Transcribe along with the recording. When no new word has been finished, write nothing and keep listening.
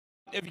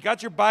If you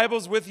got your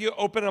Bibles with you,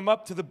 open them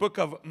up to the book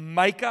of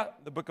Micah.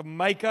 The book of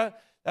Micah,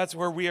 that's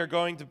where we are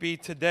going to be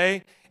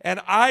today. And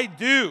I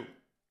do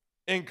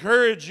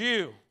encourage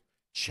you,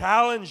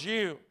 challenge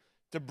you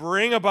to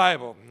bring a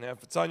Bible. Now,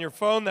 if it's on your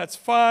phone, that's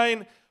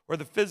fine, or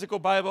the physical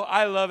Bible.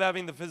 I love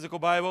having the physical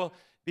Bible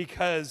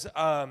because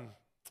I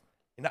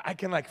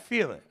can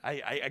feel it.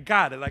 I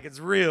got it, like it's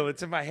real.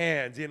 It's in my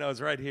hands,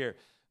 it's right here.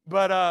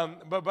 But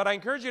I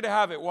encourage you to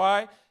have it.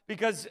 Why?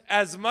 Because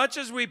as much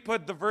as we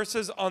put the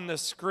verses on the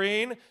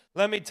screen,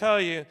 let me tell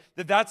you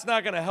that that's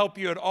not going to help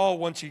you at all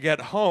once you get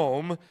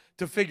home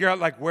to figure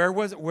out where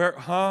was it,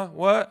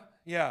 what?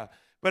 Yeah.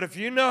 But if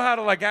you know how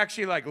to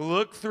actually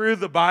look through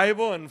the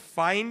Bible and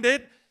find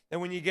it,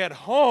 then when you get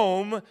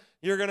home,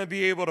 you're going to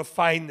be able to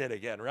find it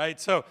again, right?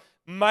 So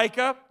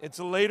Micah, it's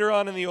later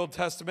on in the Old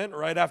Testament,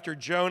 right after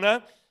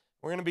Jonah.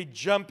 We're going to be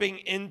jumping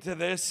into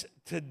this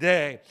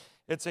today.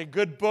 It's a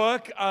good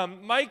book.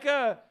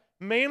 Micah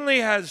mainly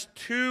has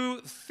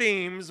two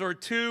themes or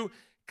two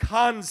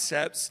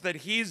concepts that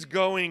he's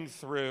going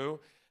through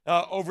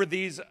over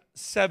these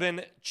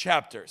 7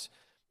 chapters.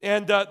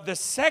 And the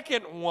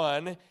second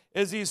one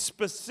is he's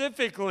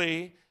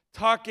specifically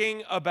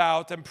talking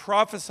about and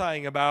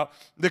prophesying about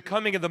the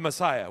coming of the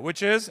Messiah,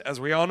 which is, as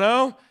we all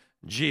know,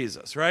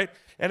 Jesus, right?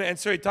 And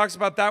so he talks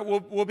about that.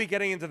 We'll be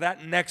getting into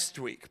that next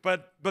week.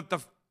 But the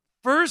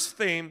first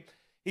theme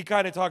he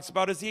kind of talks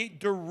about is he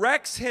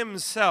directs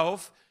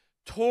himself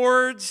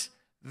towards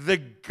the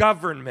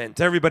government.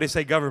 Everybody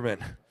say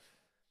government.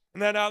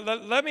 And then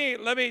let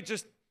me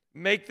just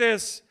make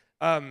this,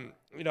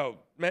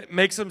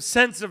 make some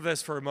sense of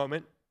this for a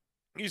moment.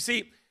 You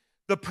see,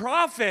 the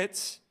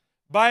prophets,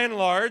 by and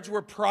large,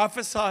 were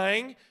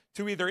prophesying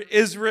to either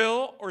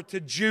Israel or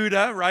to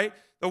Judah, right?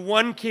 The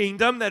one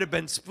kingdom that had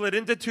been split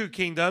into 2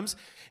 kingdoms.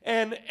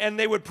 And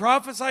they would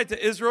prophesy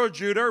to Israel or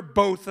Judah, or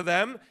both of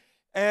them.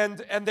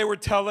 And they were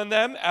telling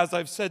them, as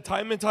I've said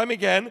time and time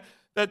again,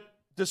 that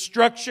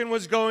destruction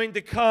was going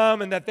to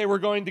come and that they were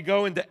going to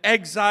go into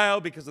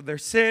exile because of their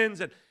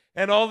sins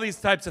and all these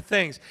types of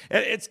things.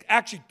 And it's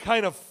actually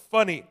kind of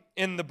funny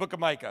in the book of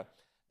Micah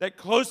that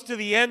close to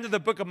the end of the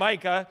book of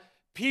Micah,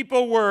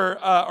 people were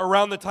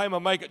around the time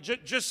of Micah.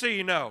 Just so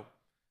you know,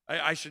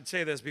 I should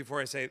say this before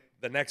I say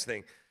the next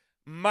thing.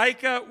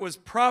 Micah was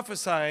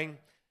prophesying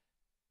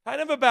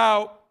kind of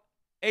about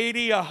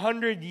 80,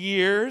 100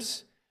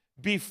 years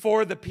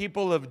before the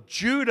people of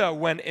Judah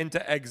went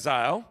into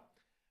exile.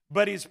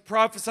 But he's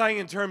prophesying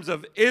in terms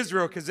of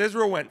Israel, because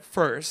Israel went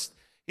first.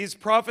 He's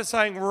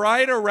prophesying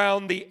right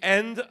around the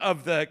end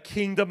of the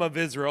kingdom of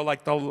Israel,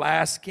 like the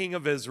last king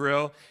of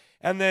Israel.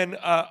 And then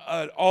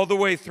all the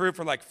way through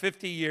for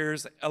 50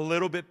 years, a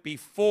little bit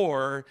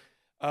before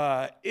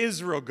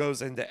Israel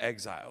goes into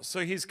exile. So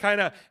he's kind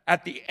of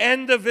at the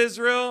end of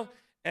Israel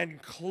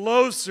and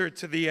closer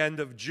to the end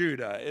of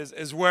Judah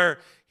is where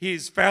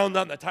he's found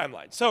on the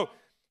timeline. So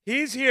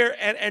he's here,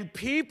 and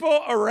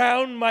people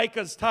around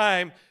Micah's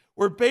time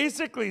were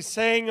basically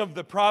saying of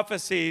the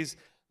prophecies,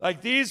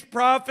 these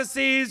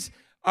prophecies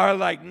are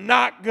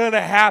not going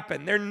to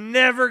happen. They're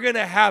never going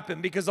to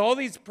happen because all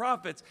these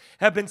prophets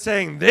have been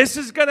saying, this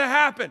is going to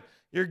happen.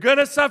 You're going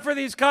to suffer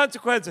these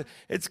consequences.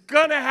 It's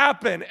going to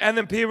happen. And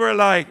then people are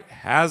like,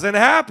 hasn't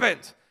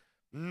happened.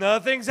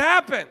 Nothing's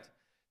happened.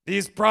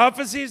 These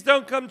prophecies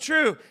don't come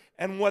true.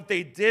 And what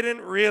they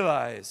didn't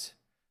realize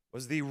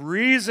was the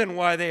reason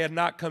why they had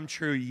not come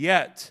true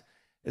yet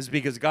is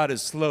because God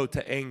is slow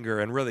to anger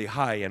and really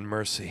high in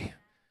mercy.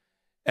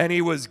 And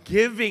he was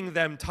giving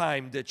them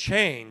time to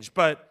change,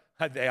 but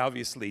they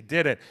obviously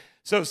didn't.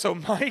 So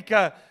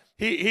Micah,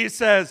 he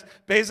says,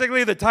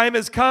 basically the time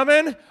is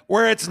coming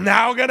where it's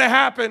now going to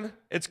happen.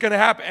 It's going to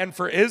happen. And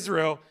for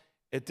Israel,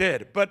 it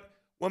did. But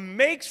what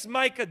makes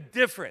Micah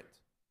different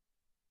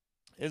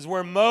is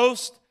where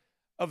most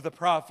of the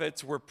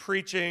prophets were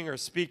preaching or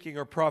speaking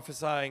or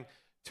prophesying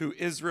to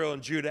Israel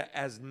and Judah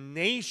as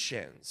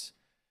nations,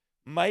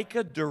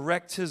 Micah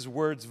directs his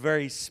words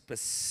very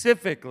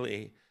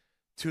specifically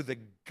to the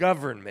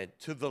government,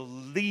 to the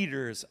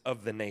leaders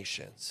of the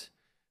nations,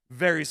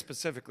 very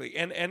specifically.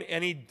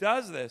 And he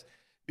does this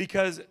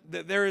because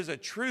there is a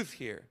truth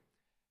here.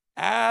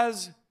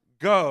 As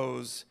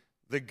goes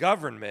the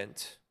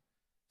government,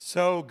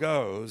 so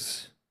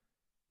goes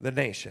the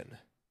nation.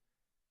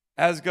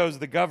 As goes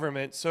the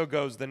government, so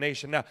goes the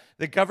nation. Now,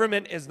 the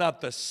government is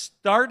not the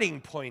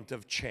starting point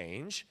of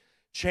change.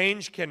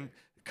 Change can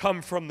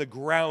come from the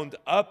ground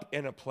up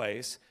in a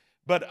place,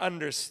 but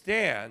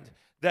understand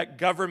that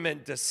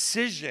government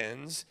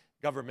decisions,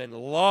 government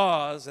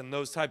laws, and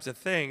those types of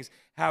things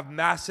have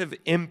massive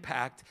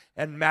impact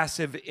and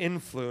massive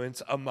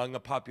influence among a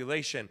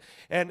population.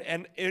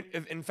 And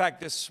in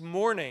fact, this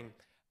morning,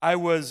 I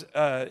was,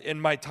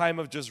 in my time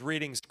of just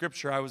reading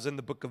scripture, I was in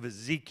the book of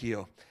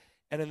Ezekiel.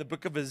 And in the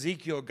book of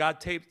Ezekiel, God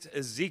takes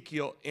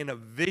Ezekiel in a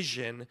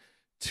vision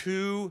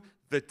to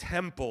the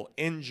temple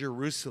in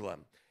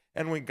Jerusalem.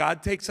 And when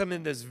God takes him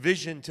in this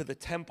vision to the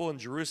temple in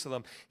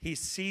Jerusalem, he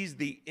sees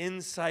the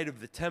inside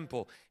of the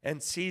temple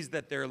and sees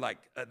that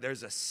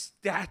there's a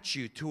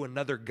statue to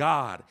another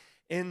god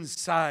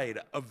inside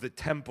of the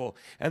temple.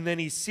 And then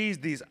he sees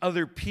these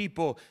other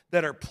people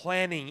that are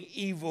planning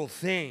evil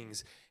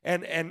things.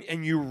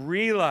 And you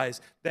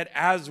realize that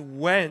as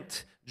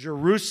went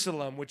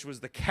Jerusalem, which was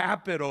the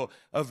capital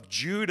of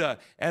Judah,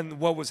 and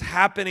what was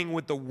happening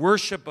with the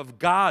worship of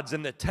gods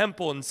in the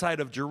temple inside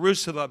of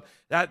Jerusalem,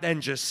 that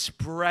then just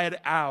spread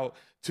out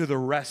to the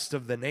rest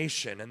of the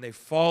nation, and they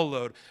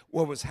followed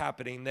what was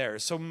happening there.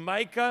 So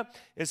Micah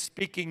is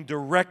speaking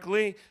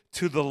directly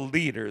to the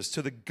leaders,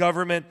 to the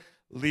government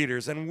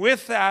leaders. And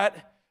with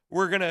that,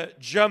 we're going to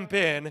jump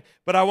in,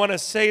 but I want to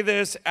say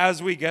this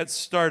as we get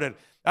started.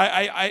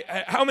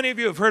 How many of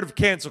you have heard of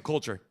cancel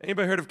culture?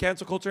 Anybody heard of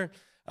cancel culture?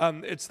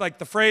 It's like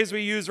the phrase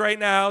we use right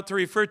now to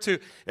refer to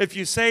if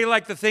you say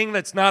like the thing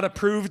that's not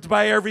approved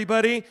by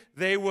everybody,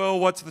 they will,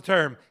 what's the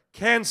term?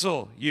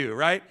 Cancel you,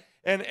 right?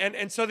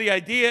 And so the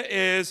idea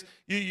is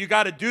you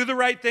got to do the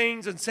right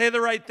things and say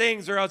the right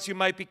things or else you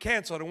might be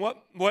canceled. And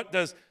what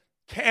does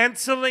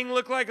canceling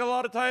look like a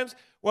lot of times?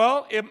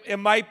 Well, it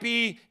might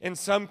be in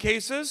some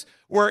cases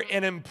where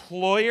an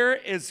employer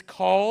is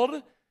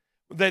called.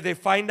 They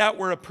find out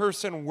where a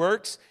person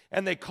works,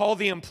 and they call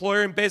the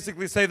employer and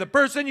basically say, the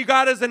person you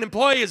got as an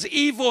employee is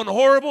evil and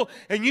horrible,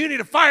 and you need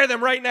to fire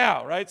them right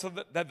now, right? So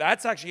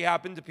that's actually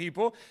happened to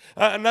people.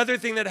 Another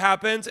thing that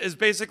happens is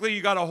basically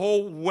you got a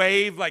whole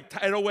wave, like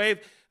tidal wave,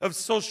 of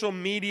social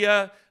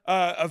media,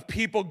 of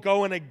people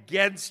going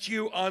against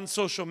you on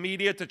social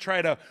media to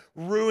try to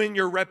ruin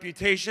your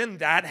reputation.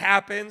 That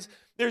happens.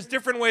 There's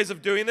different ways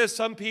of doing this.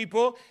 Some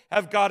people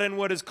have gotten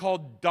what is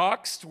called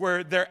doxed,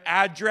 where their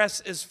address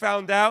is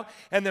found out,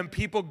 and then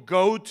people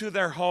go to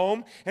their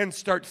home and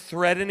start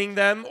threatening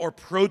them or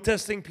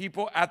protesting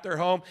people at their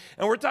home.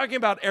 And we're talking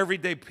about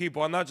everyday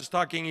people. I'm not just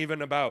talking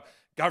even about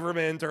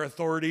government or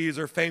authorities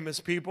or famous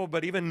people,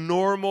 but even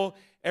normal,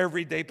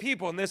 everyday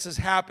people. And this has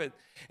happened.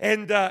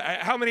 And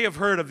how many have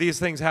heard of these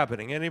things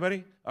happening?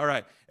 Anybody? All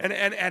right. And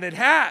it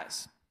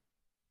has.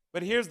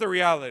 But here's the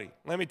reality.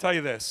 Let me tell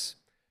you this.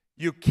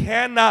 You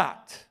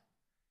cannot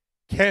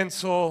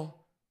cancel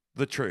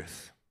the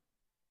truth.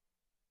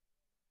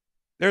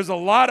 There's a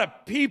lot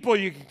of people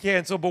you can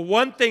cancel, but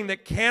one thing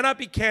that cannot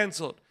be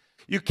canceled,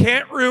 you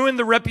can't ruin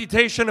the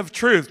reputation of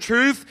truth.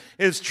 Truth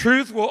is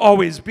truth, will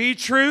always be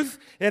truth.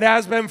 It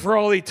has been for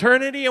all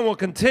eternity and will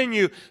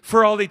continue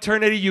for all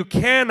eternity. You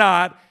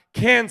cannot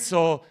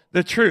cancel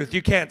the truth.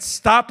 You can't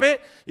stop it.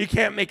 You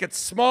can't make it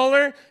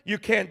smaller. You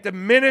can't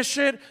diminish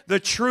it. The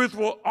truth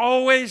will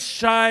always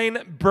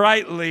shine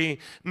brightly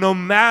no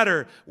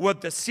matter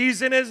what the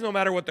season is, no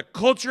matter what the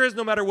culture is,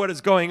 no matter what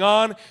is going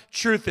on.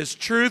 Truth is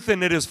truth,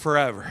 and it is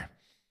forever.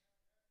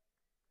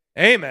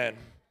 Amen.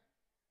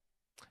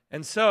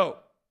 And so,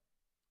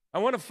 I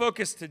want to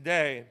focus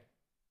today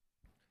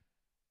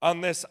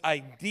on this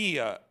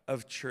idea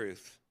of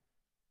truth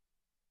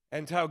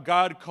and how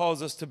God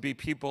calls us to be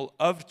people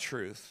of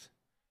truth,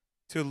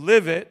 to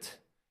live it,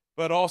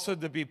 but also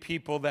to be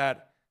people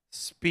that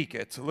speak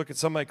it. So look at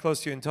somebody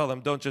close to you and tell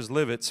them, don't just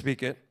live it,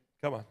 speak it.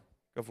 Come on,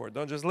 go for it.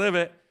 Don't just live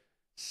it,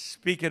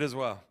 speak it as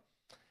well.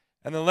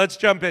 And then let's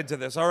jump into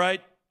this, all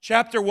right?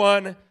 Chapter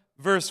 1,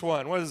 verse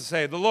 1. What does it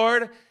say? The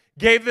Lord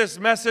gave this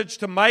message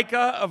to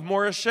Micah of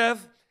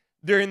Moresheth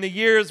during the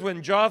years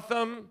when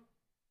Jotham,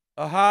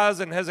 Ahaz,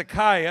 and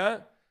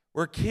Hezekiah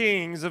were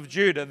kings of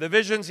Judah. The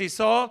visions he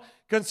saw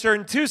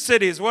concerned two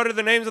cities. What are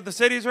the names of the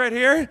cities right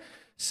here?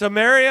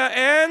 Samaria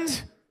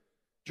and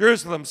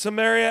Jerusalem.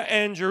 Samaria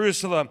and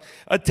Jerusalem.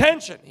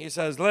 Attention, he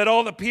says, let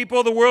all the people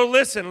of the world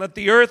listen. Let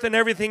the earth and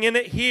everything in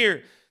it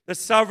hear. The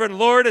sovereign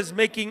Lord is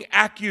making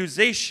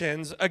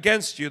accusations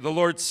against you. The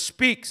Lord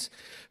speaks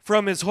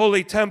from his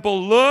holy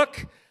temple.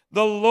 Look,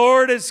 the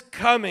Lord is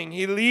coming.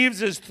 He leaves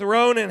his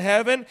throne in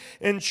heaven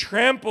and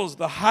tramples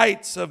the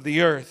heights of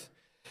the earth.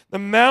 The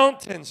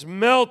mountains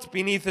melt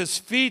beneath his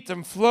feet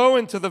and flow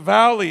into the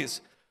valleys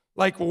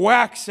like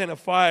wax in a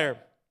fire,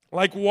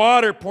 like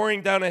water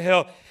pouring down a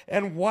hill.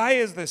 And why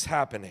is this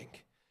happening?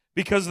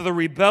 Because of the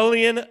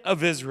rebellion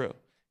of Israel.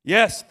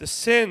 Yes, the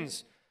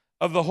sins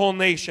of the whole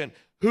nation.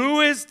 Who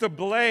is to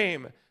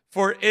blame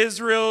for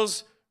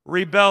Israel's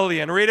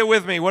rebellion? Read it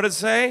with me. What does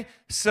it say?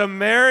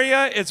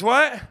 Samaria, it's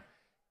what?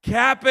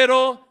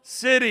 Capital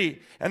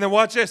city. And then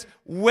watch this.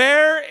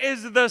 Where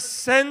is the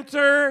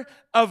center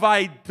of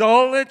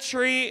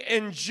idolatry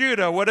in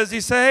Judah? What does he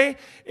say?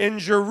 In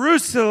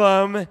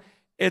Jerusalem,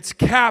 its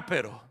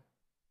capital.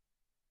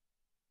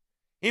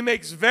 He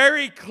makes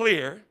very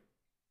clear,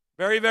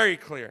 very, very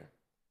clear,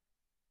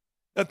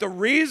 that the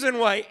reason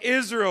why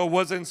Israel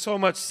was in so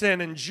much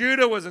sin and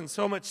Judah was in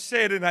so much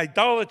sin and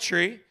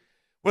idolatry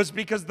was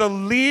because the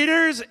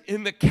leaders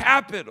in the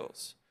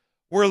capitals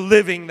were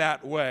living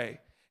that way.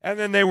 And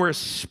then they were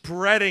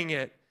spreading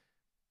it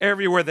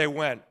everywhere they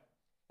went.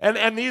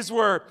 And these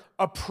were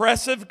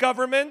oppressive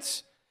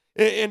governments.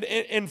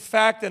 In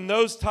fact, in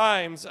those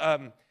times,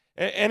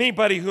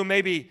 anybody who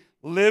maybe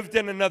lived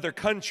in another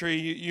country,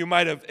 you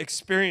might have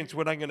experienced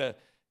what I'm going to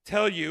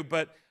tell you,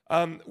 but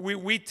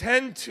we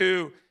tend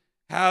to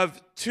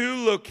have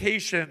two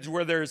locations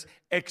where there's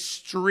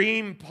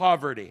extreme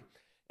poverty.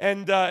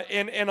 And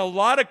in a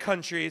lot of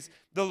countries,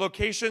 the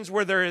locations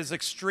where there is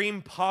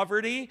extreme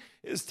poverty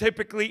is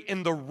typically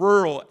in the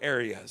rural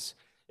areas.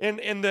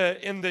 In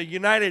the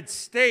United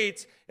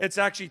States, it's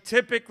actually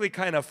typically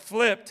kind of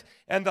flipped,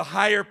 and the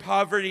higher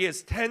poverty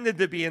is tended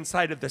to be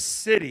inside of the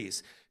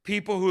cities.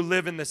 People who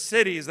live in the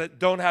cities that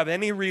don't have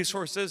any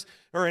resources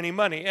or any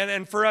money.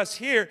 And for us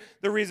here,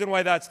 the reason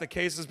why that's the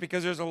case is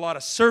because there's a lot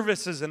of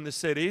services in the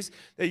cities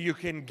that you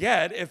can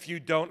get if you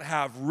don't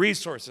have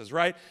resources,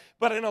 right?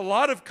 But in a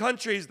lot of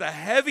countries, the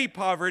heavy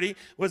poverty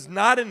was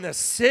not in the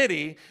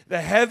city.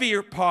 The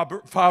heavier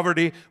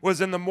poverty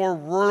was in the more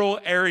rural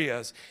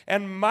areas.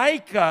 And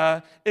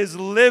Micah is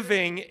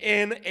living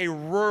in a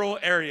rural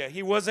area.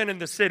 He wasn't in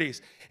the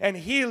cities. And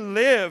he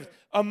lived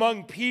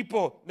among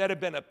people that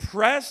had been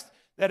oppressed,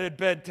 that had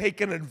been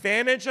taken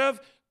advantage of,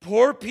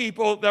 poor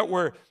people that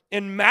were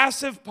in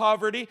massive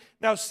poverty.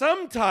 Now,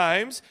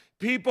 sometimes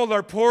people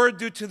are poor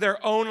due to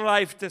their own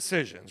life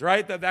decisions,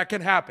 right? That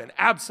can happen,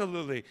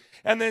 absolutely.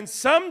 And then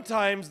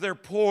sometimes they're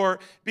poor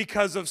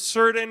because of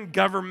certain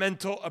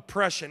governmental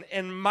oppression.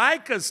 In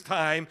Micah's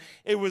time,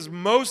 it was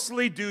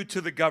mostly due to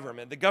the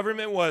government. The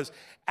government was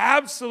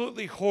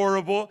absolutely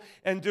horrible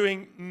and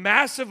doing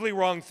massively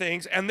wrong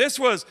things. And this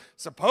was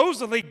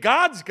supposedly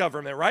God's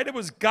government, right? It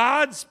was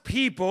God's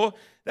people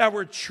that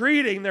were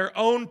treating their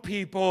own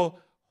people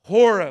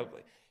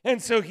horribly. And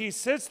so he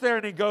sits there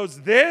and he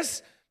goes,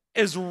 this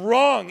is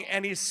wrong.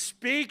 And he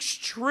speaks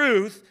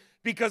truth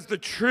because the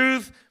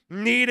truth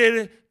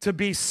needed to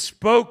be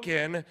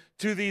spoken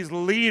to these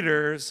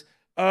leaders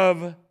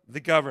of the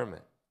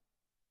government.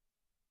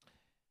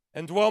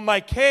 And while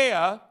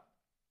Micaiah,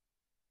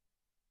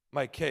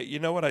 you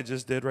know what I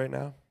just did right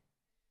now?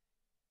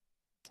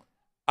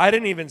 I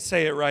didn't even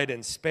say it right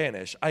in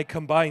Spanish. I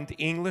combined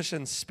English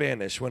and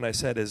Spanish when I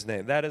said his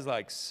name. That is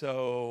like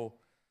so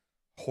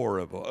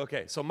horrible.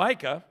 Okay, so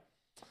Micah,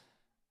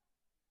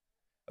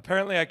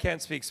 apparently I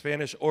can't speak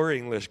Spanish or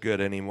English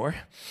good anymore.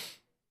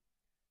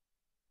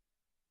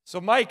 So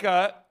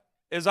Micah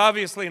is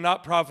obviously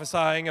not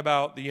prophesying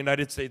about the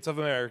United States of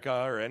America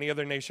or any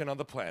other nation on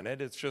the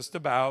planet. It's just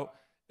about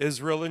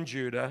Israel and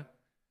Judah.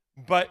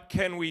 But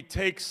can we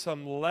take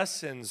some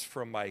lessons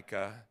from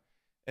Micah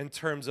in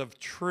terms of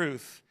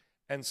truth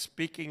and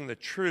speaking the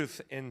truth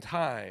in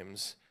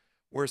times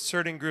where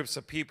certain groups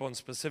of people, and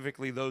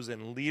specifically those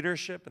in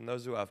leadership and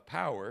those who have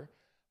power,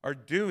 are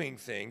doing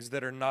things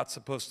that are not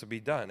supposed to be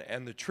done?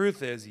 And the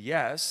truth is,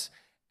 yes,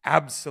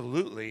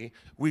 absolutely,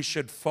 we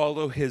should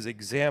follow his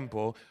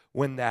example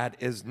when that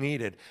is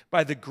needed.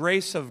 By the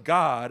grace of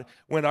God,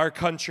 when our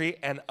country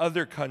and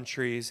other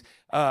countries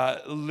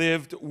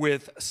lived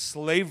with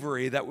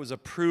slavery that was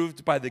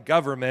approved by the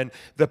government,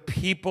 the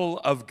people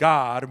of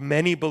God,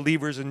 many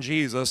believers in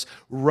Jesus,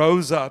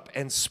 rose up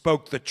and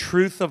spoke the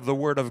truth of the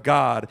word of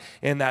God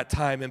in that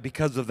time. And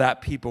because of that,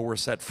 people were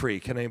set free.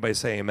 Can anybody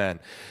say amen?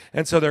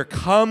 And so there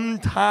come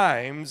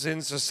times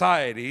in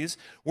societies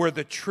where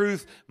the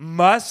truth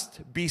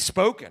must be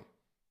spoken,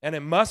 and it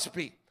must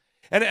be.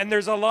 And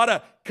there's a lot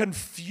of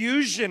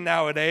confusion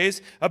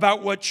nowadays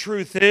about what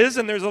truth is,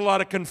 and there's a lot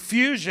of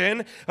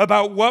confusion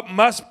about what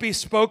must be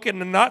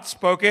spoken and not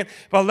spoken.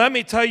 But let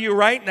me tell you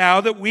right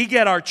now that we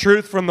get our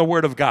truth from the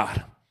Word of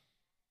God.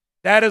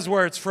 That is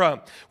where it's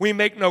from. We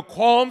make no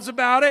qualms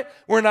about it.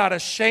 We're not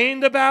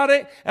ashamed about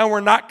it, and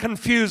we're not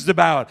confused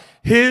about it.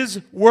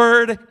 His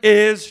Word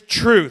is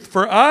truth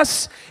for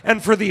us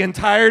and for the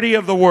entirety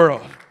of the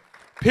world.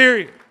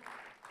 Period.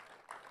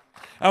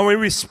 And we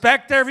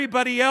respect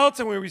everybody else,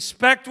 and we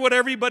respect what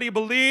everybody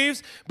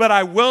believes, but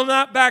I will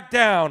not back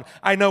down.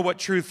 I know what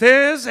truth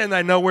is, and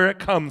I know where it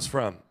comes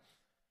from.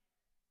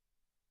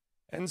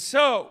 And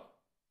so,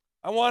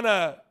 I want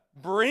to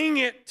bring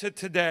it to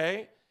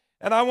today,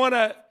 and I want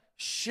to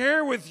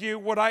share with you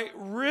what I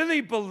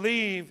really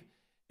believe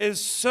is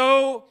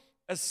so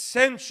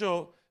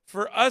essential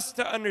for us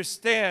to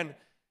understand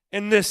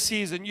in this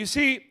season. You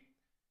see,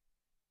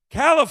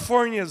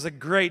 California is a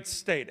great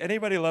state.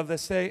 Anybody love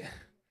this state?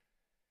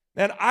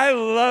 And I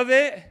love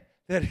it.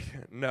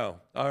 No.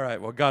 All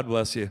right. Well, God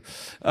bless you.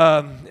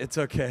 It's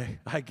okay.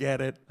 I get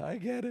it.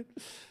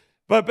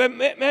 But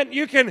man,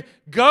 you can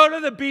go to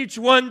the beach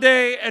one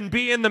day and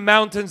be in the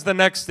mountains the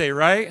next day,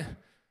 right?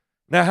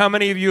 Now, how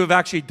many of you have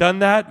actually done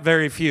that?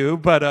 Very few,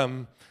 but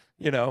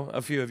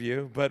a few of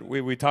you. But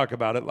we talk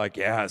about it like,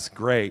 yeah, it's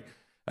great.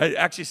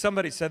 Actually,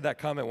 somebody said that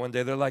comment one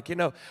day. They're like,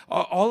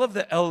 all of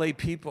the LA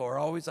people are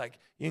always like,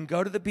 you can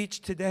go to the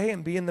beach today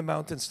and be in the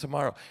mountains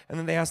tomorrow. And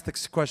then they asked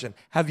this question,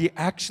 have you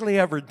actually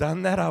ever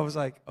done that? I was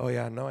like, oh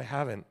yeah, no, I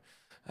haven't.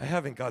 I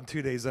haven't gone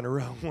 2 days in a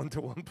row, one to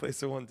one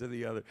place and one to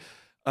the other.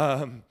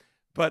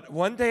 But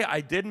one day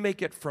I did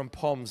make it from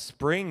Palm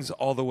Springs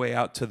all the way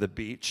out to the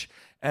beach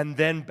and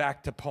then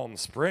back to Palm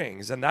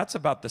Springs. And that's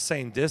about the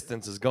same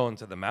distance as going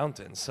to the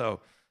mountains. So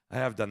I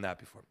have done that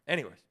before.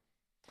 Anyways.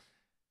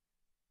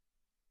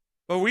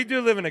 But we do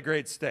live in a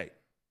great state.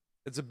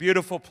 It's a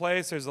beautiful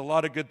place. There's a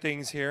lot of good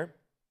things here.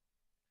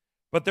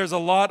 But there's a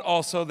lot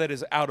also that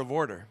is out of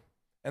order.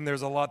 And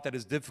there's a lot that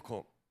is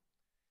difficult.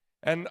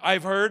 And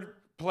I've heard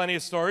plenty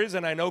of stories,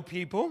 and I know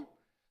people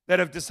that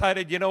have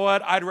decided, you know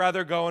what, I'd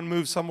rather go and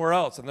move somewhere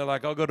else. And they're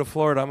like, I'll go to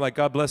Florida. I'm like,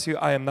 God bless you.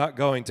 I am not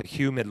going to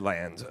humid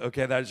land.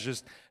 Okay, that's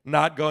just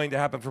not going to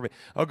happen for me.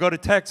 I'll go to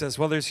Texas.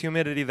 Well, there's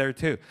humidity there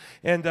too.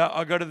 And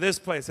I'll go to this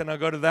place and I'll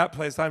go to that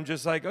place. I'm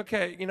just like,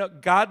 okay, you know,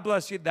 God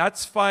bless you.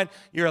 That's fine.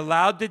 You're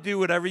allowed to do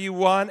whatever you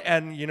want.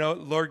 And, you know,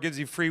 Lord gives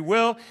you free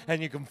will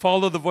and you can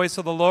follow the voice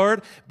of the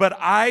Lord. But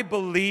I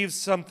believe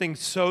something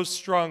so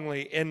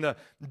strongly in the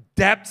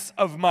depths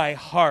of my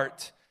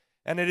heart.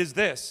 And it is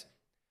this.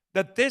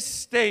 That this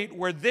state,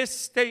 where this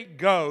state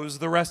goes,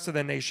 the rest of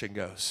the nation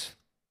goes.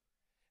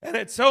 And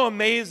it's so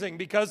amazing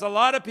because a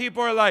lot of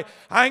people are like,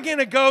 I'm going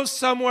to go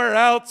somewhere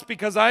else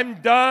because I'm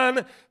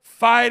done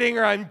fighting,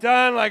 or I'm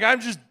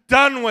just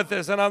done with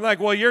this. And I'm like,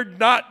 well, you're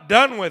not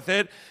done with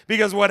it,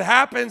 because what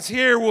happens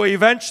here will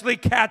eventually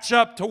catch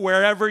up to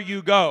wherever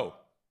you go.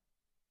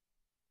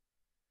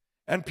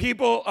 And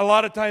people a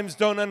lot of times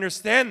don't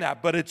understand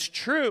that, but it's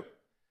true.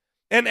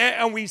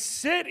 And we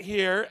sit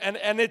here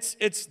and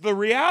it's the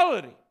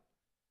reality.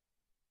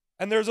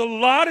 And there's a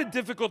lot of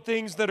difficult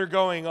things that are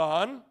going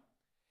on.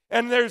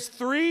 And there's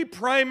 3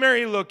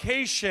 primary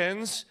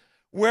locations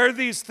where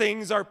these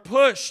things are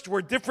pushed,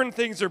 where different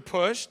things are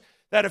pushed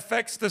that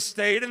affects the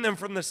state. And then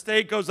from the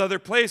state goes other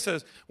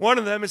places. One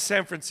of them is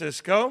San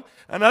Francisco.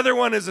 Another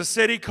one is a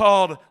city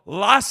called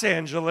Los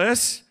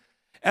Angeles.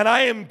 And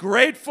I am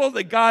grateful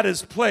that God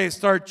has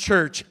placed our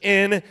church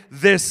in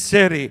this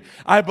city.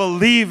 I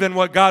believe in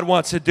what God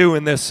wants to do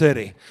in this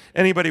city.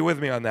 Anybody with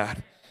me on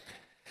that?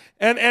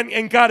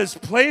 And God has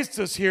placed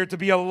us here to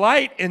be a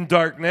light in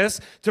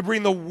darkness, to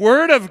bring the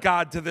Word of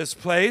God to this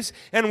place,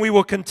 and we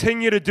will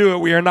continue to do it.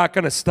 We are not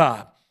going to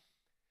stop.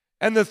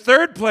 And the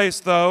third place,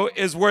 though,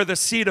 is where the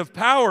seat of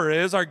power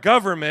is, our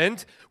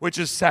government, which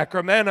is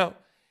Sacramento.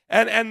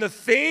 And the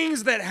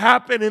things that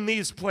happen in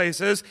these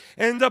places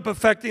end up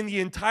affecting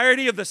the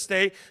entirety of the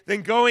state,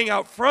 then going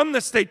out from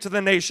the state to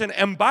the nation,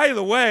 and by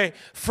the way,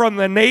 from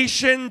the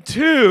nation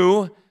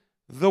to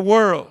the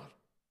world.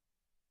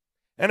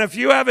 And if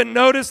you haven't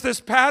noticed this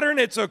pattern,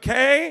 it's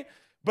okay,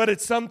 but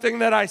it's something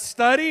that I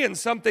study and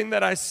something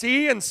that I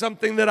see and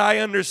something that I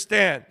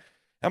understand.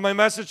 And my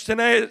message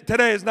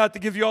today is not to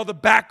give you all the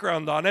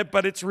background on it,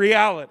 but it's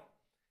reality.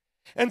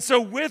 And so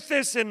with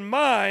this in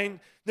mind,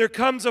 there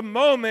comes a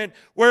moment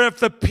where if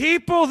the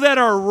people that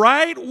are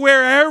right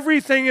where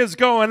everything is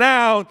going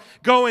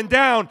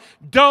down,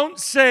 don't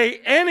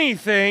say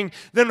anything,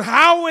 then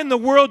how in the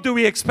world do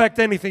we expect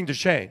anything to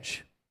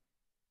change?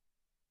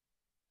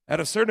 At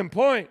a certain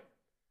point,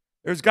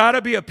 there's got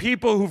to be a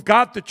people who've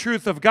got the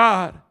truth of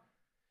God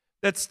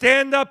that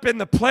stand up in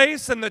the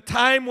place and the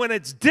time when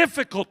it's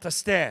difficult to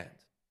stand,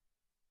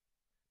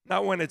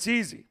 not when it's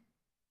easy.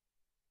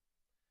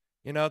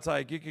 You know, it's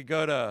like you could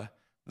go to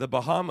the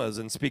Bahamas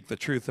and speak the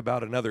truth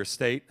about another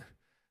state,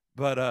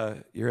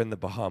 but you're in the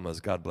Bahamas,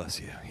 God bless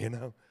you, you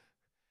know.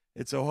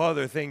 It's a whole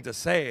other thing to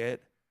say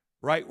it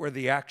right where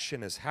the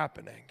action is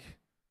happening.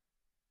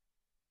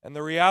 And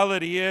the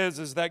reality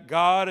is that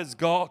God has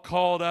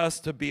called us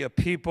to be a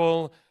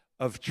people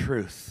of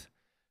truth,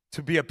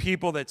 to be a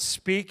people that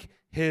speak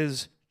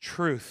His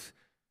truth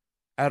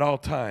at all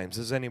times.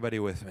 Is anybody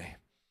with me?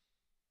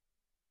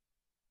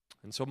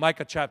 And so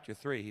Micah chapter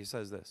 3, he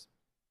says this.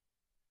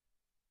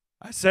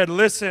 I said,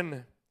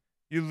 listen,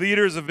 you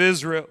leaders of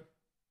Israel,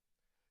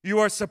 you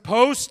are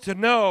supposed to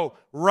know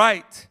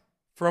right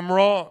from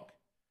wrong,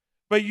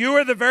 but you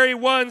are the very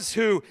ones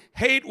who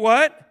hate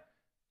what?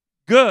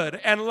 Good,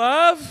 and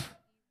love?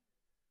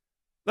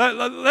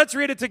 Let's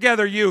read it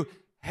together. You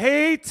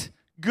hate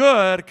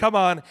good, come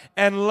on,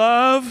 and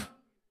love.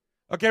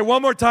 Okay,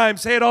 one more time.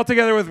 Say it all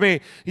together with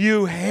me.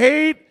 You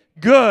hate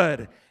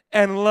good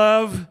and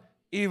love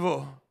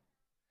evil.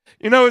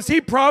 You know, is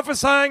he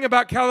prophesying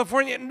about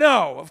California?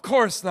 No, of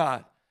course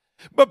not.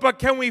 But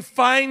can we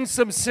find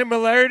some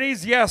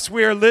similarities? Yes,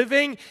 we are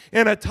living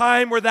in a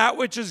time where that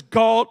which is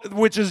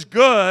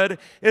good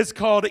is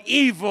called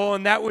evil,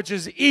 and that which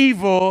is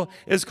evil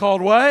is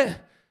called what?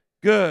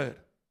 Good.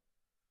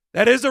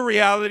 That is a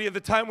reality of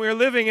the time we are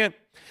living in.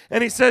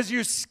 And he says,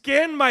 you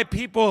skin my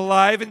people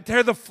alive and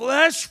tear the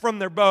flesh from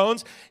their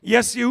bones.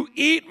 Yes, you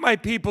eat my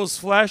people's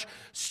flesh,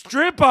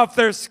 strip off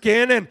their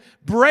skin and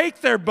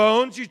break their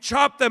bones. You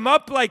chop them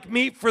up like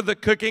meat for the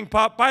cooking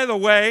pot. By the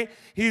way,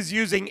 he's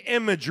using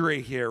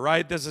imagery here,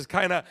 right? This is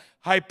kind of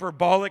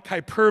hyperbole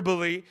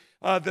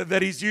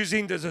that he's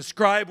using to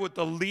describe what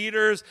the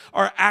leaders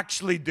are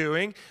actually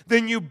doing.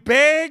 Then you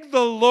beg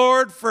the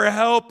Lord for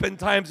help in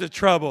times of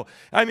trouble.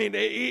 I mean,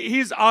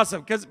 he's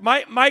awesome because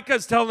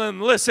Micah's telling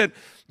them, listen,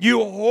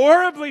 you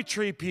horribly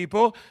treat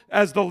people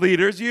as the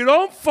leaders. You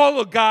don't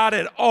follow God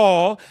at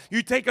all.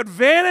 You take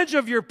advantage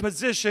of your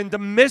position to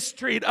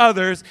mistreat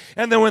others.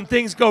 And then when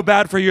things go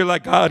bad for you, you're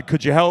like, God,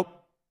 could you help?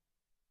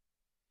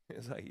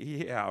 It's like,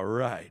 yeah,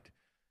 right.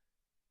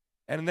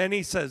 And then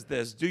he says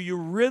this, do you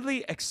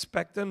really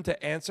expect him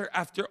to answer?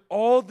 After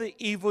all the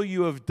evil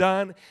you have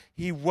done,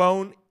 he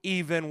won't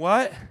even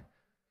what?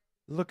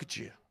 Look at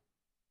you.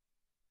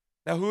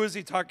 Now, who is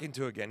he talking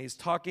to again? He's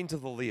talking to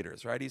the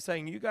leaders, right? He's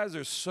saying, you guys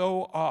are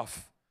so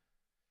off,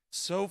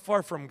 so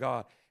far from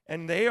God.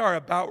 and they are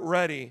about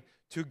ready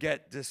to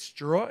get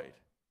destroyed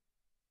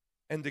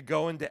and to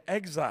go into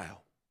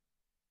exile.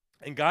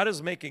 And God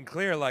is making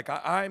clear, like,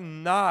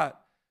 I'm not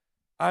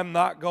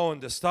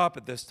going to stop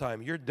at this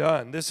time. You're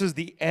done. This is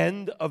the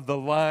end of the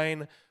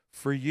line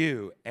for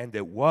you. And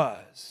it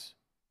was.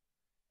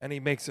 And he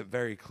makes it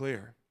very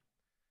clear.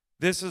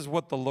 This is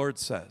what the Lord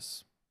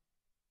says.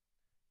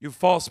 You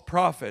false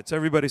prophets,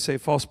 everybody say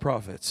false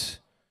prophets.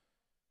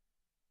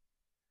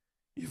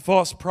 You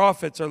false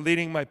prophets are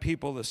leading my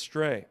people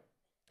astray.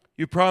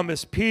 You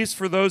promise peace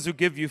for those who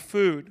give you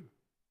food,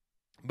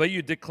 but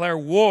you declare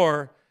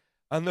war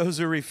on those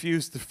who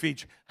refuse to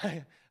feed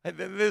you.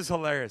 This is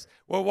hilarious.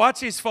 Well, watch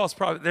these false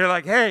prophets. They're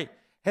like, hey,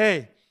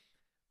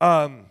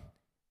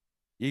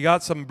 you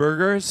got some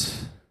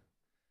burgers?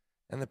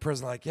 And the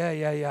person's like,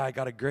 yeah, I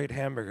got a great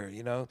hamburger.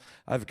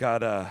 I've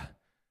got a,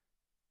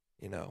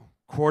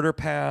 quarter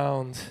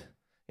pound.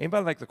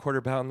 Anybody like the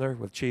quarter pounder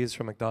with cheese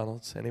from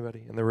McDonald's?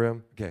 Anybody in the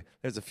room? Okay,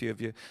 there's a few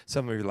of you.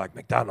 Some of you are like,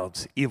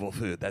 McDonald's, evil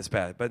food, that's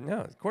bad. But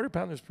no, quarter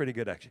pounder is pretty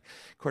good, actually.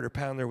 Quarter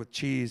pounder with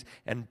cheese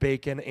and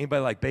bacon.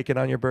 Anybody like bacon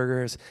on your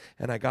burgers?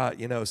 And I got,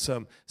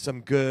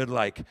 some good,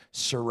 like,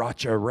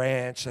 sriracha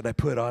ranch that I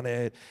put on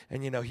it.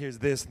 And, here's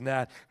this and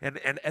that.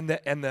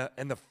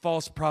 And the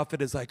false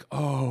prophet is like,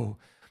 oh,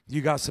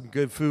 you got some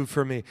good food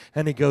for me.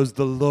 And he goes,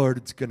 the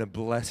Lord's going to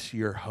bless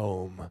your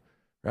home.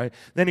 Right?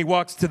 Then he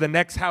walks to the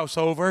next house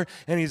over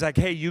and he's like,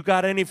 hey, you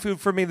got any food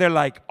for me? They're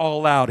like,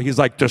 all out. He's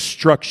like,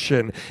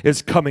 destruction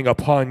is coming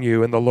upon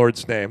you in the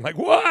Lord's name. Like,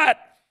 what?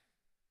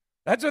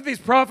 That's what these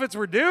prophets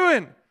were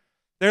doing.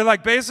 They're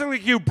like, basically,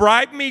 you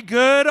bribe me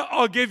good,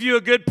 I'll give you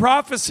a good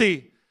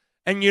prophecy.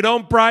 And you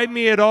don't bribe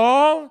me at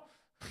all,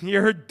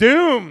 you're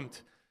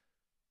doomed.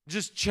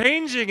 Just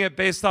changing it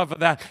based off of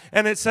that.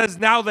 And it says,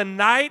 now the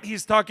night,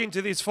 he's talking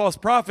to these false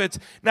prophets,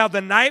 now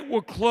the night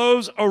will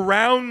close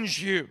around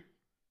you,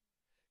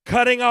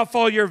 cutting off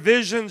all your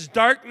visions.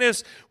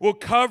 Darkness will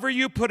cover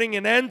you, putting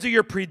an end to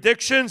your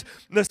predictions.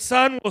 The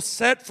sun will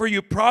set for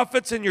you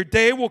prophets, and your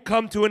day will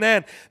come to an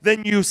end.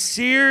 Then you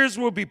seers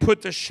will be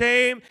put to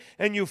shame,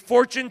 and you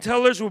fortune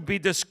tellers will be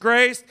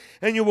disgraced,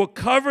 and you will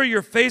cover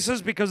your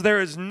faces because there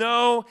is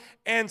no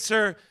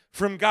answer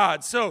from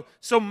God. So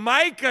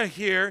Micah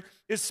here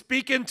is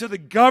speaking to the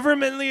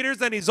government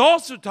leaders, and he's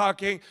also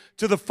talking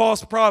to the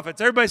false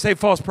prophets. Everybody say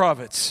false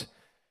prophets.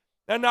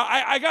 And now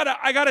I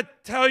gotta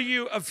tell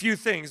you a few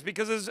things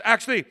because it's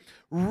actually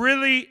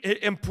really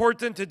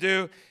important to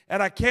do,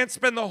 and I can't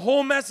spend the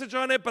whole message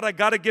on it, but I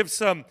gotta give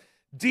some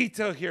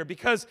detail here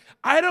because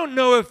I don't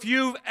know if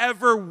you've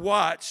ever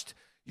watched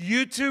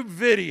YouTube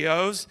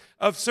videos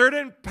of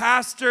certain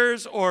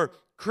pastors or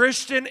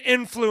Christian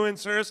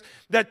influencers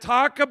that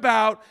talk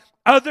about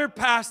other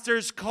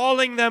pastors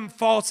calling them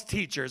false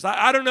teachers.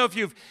 I don't know if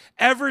you've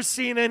ever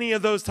seen any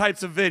of those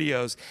types of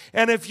videos.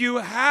 And if you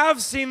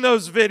have seen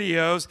those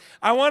videos,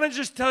 I want to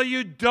just tell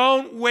you,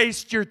 don't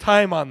waste your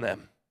time on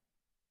them.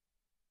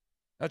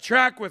 Now,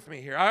 track with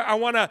me here. I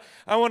want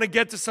to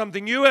get to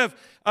something. You have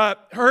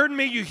heard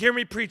me, you hear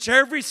me preach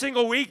every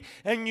single week,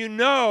 and you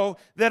know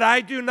that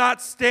I do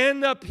not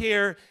stand up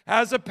here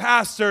as a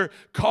pastor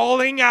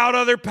calling out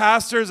other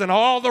pastors and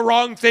all the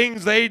wrong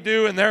things they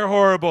do, and they're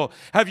horrible.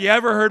 Have you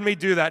ever heard me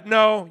do that?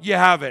 No, you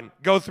haven't.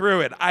 Go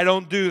through it. I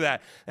don't do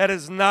that. That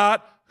is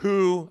not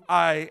who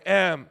I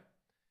am.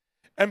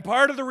 And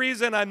part of the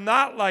reason I'm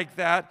not like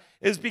that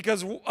is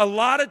because a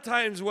lot of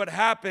times what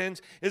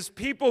happens is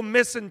people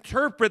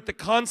misinterpret the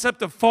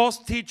concept of false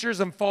teachers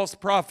and false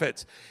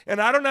prophets. And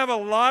I don't have a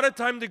lot of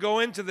time to go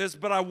into this,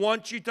 but I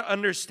want you to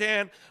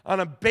understand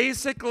on a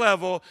basic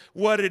level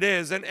what it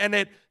is. And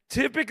it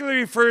typically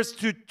refers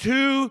to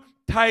two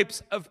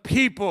types of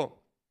people.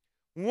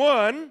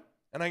 One,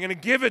 and I'm going to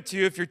give it to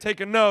you if you're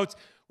taking notes,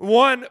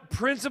 one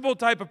principal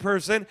type of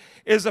person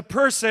is a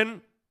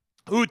person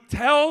who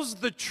tells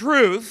the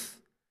truth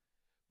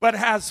but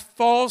has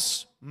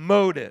false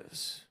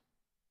motives.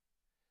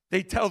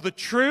 They tell the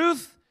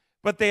truth,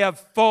 but they have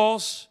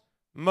false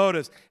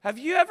motives. Have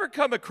you ever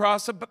come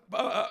across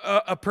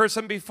a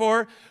person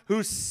before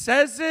who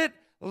says it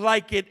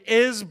like it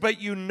is, but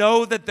you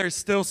know that there's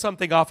still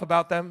something off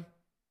about them?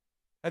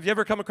 Have you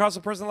ever come across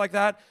a person like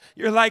that?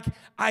 You're like,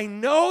 I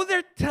know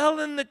they're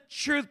telling the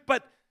truth,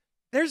 but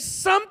there's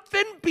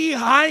something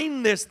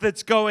behind this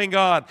that's going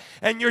on.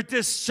 And your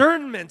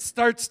discernment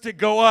starts to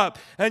go up.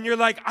 And you're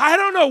like, I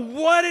don't know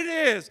what it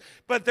is,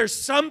 but there's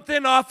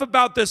something off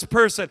about this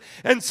person.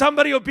 And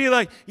somebody will be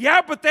like,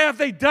 yeah, but have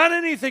they done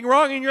anything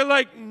wrong? And you're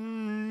like,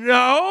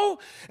 no.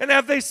 And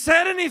have they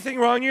said anything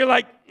wrong? You're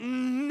like,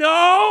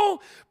 no,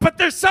 but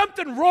there's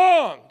something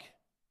wrong.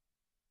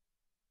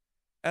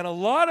 And a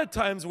lot of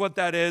times what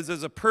that is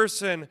a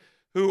person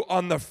who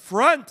on the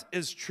front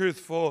is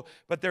truthful,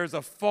 but there's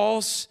a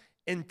false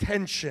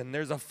intention.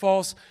 There's a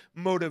false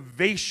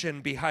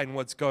motivation behind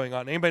what's going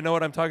on. Anybody know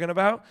what I'm talking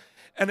about?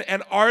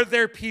 And are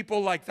there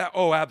people like that?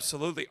 Oh,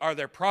 absolutely. Are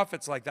there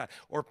prophets like that?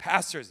 Or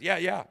pastors?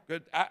 Yeah,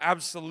 good.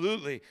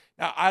 Absolutely.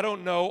 Now, I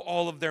don't know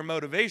all of their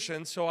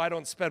motivations, so I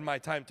don't spend my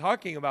time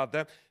talking about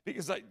them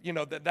because,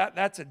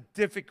 that's a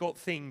difficult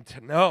thing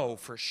to know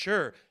for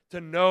sure,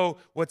 to know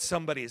what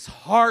somebody's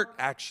heart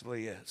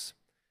actually is.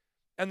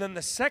 And then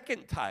the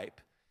second type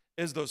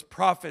is those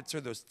prophets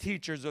or those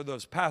teachers or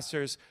those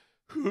pastors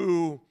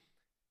who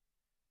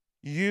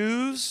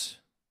use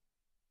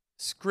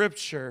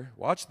Scripture,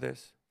 watch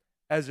this,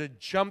 as a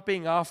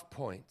jumping off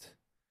point,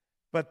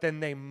 but then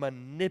they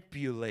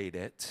manipulate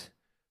it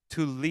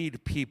to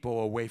lead people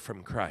away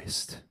from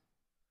Christ,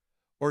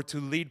 or to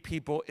lead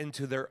people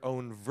into their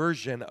own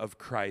version of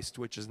Christ,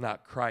 which is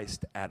not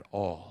Christ at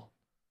all.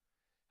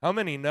 How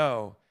many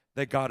know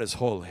that God is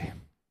holy?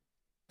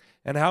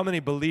 And how many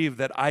believe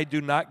that I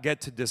do not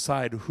get to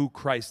decide who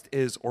Christ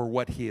is or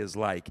what he is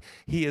like?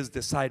 He has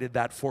decided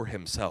that for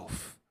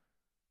himself.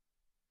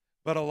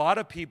 But a lot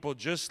of people,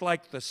 just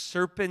like the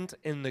serpent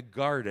in the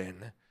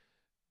garden,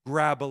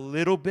 grab a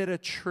little bit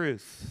of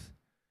truth,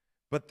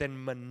 but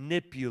then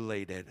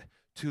manipulate it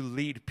to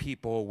lead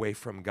people away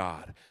from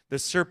God. The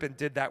serpent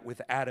did that with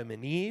Adam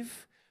and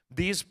Eve.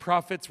 These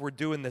prophets were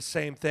doing the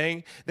same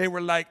thing. They were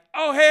like,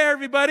 oh, hey,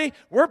 everybody,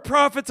 we're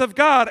prophets of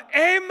God.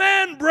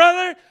 Amen,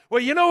 brother.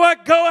 Well, you know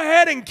what? Go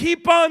ahead and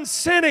keep on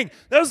sinning.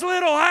 Those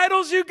little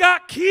idols you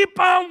got, keep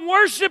on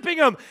worshiping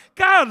them.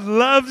 God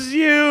loves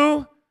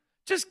you.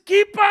 Just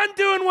keep on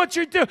doing what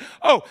you're doing.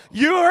 Oh,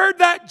 you heard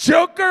that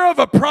joker of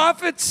a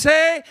prophet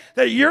say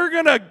that you're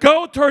going to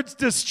go towards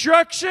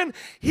destruction?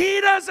 He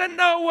doesn't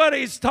know what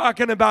he's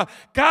talking about.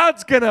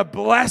 God's going to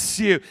bless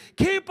you.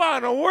 Keep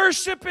on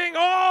worshiping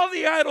all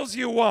the idols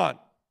you want.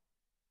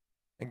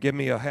 And give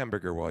me a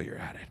hamburger while you're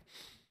at it.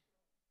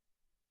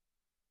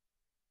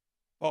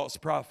 False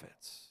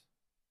prophets,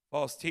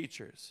 false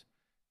teachers,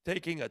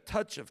 taking a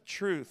touch of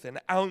truth, an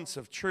ounce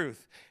of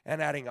truth,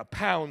 and adding a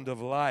pound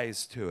of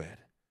lies to it,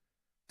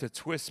 to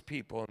twist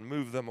people and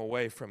move them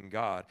away from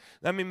God.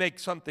 Let me make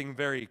something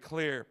very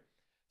clear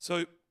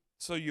so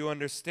you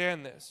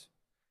understand this.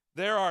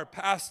 There are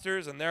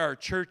pastors and there are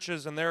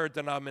churches and there are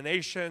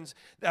denominations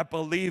that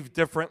believe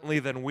differently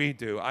than we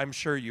do. I'm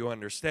sure you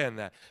understand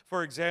that.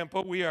 For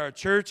example, we are a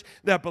church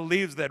that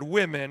believes that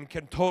women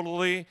can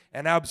totally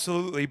and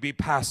absolutely be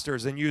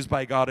pastors and used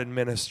by God in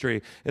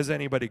ministry. Is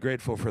anybody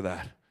grateful for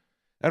that?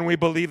 And we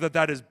believe that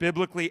that is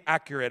biblically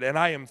accurate. And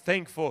I am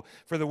thankful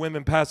for the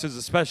women pastors,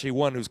 especially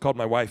one who's called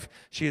my wife.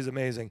 She is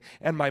amazing.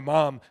 And my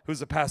mom,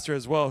 who's a pastor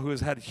as well, who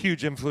has had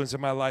huge influence in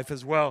my life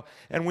as well.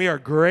 And we are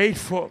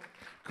grateful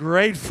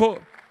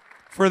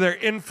for their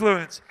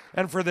influence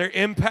and for their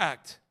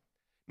impact.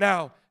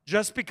 Now,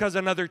 just because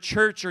another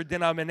church or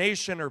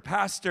denomination or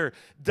pastor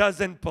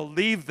doesn't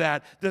believe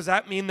that, does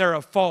that mean they're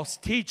a false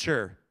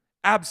teacher?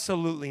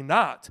 Absolutely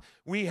not.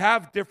 We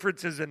have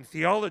differences in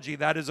theology.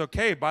 That is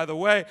okay. By the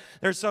way,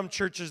 there's some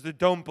churches that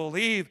don't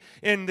believe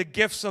in the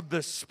gifts of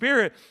the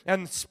Spirit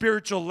and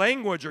spiritual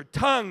language or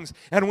tongues,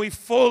 and we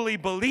fully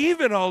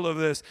believe in all of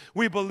this.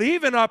 We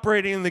believe in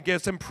operating in the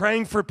gifts and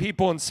praying for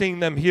people and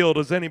seeing them healed.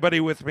 Is anybody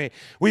with me?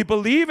 We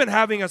believe in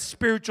having a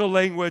spiritual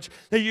language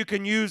that you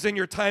can use in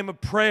your time of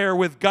prayer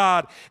with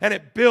God, and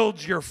it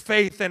builds your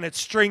faith and it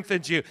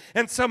strengthens you.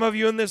 And some of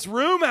you in this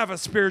room have a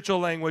spiritual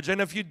language, and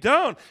if you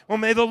don't, well,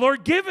 may the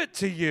Lord give it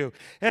to you.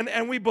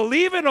 And we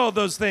believe in all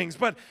those things.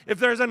 But if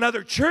there's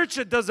another church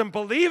that doesn't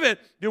believe it,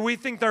 do we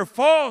think they're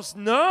false?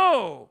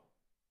 No.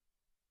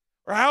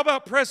 Or how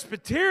about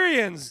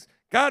Presbyterians?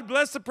 God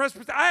bless the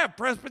Presbyterians. I have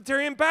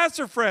Presbyterian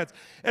pastor friends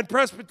and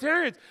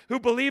Presbyterians who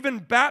believe in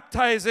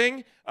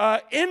baptizing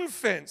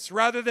infants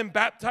rather than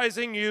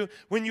baptizing you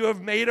when you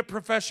have made a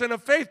profession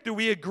of faith. Do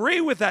we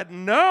agree with that?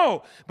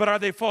 No. But are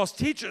they false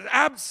teachers?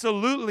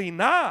 Absolutely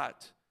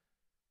not.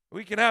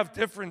 We can have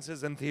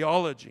differences in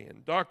theology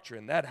and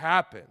doctrine. That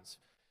happens.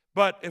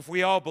 But if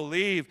we all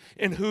believe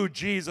in who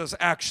Jesus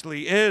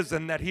actually is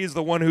and that he's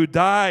the one who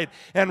died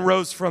and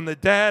rose from the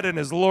dead and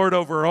is Lord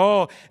over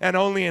all, and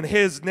only in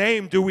his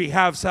name do we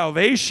have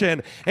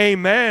salvation,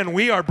 amen.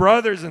 We are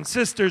brothers and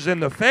sisters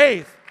in the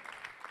faith.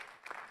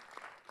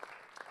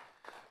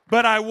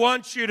 But I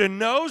want you to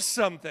know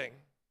something.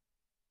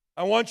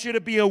 I want you to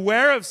be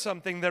aware of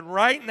something, that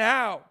right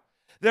now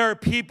there are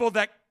people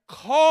that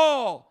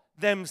call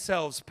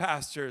themselves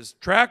pastors.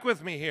 Track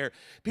with me here.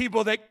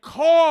 People that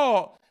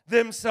call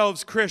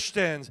themselves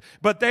Christians,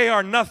 but they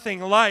are nothing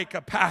like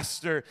a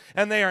pastor,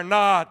 and they are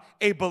not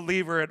a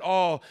believer at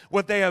all.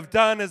 What they have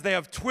done is they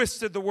have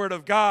twisted the word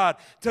of God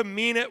to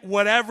mean it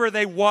whatever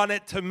they want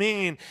it to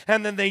mean,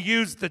 and then they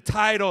use the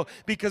title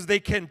because they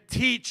can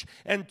teach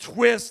and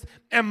twist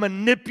and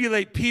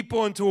manipulate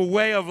people into a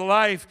way of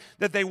life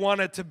that they want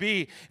it to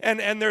be.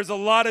 And there's a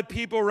lot of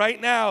people right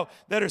now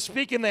that are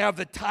speaking. They have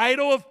the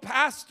title of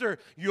pastor.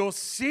 You'll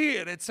see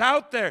it. It's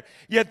out there.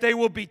 Yet they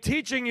will be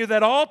teaching you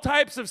that all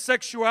types of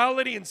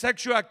sexuality and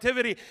sexual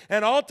activity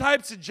and all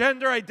types of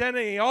gender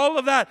identity, all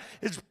of that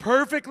is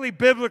perfectly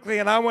biblically.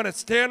 And I want to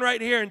stand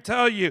right here and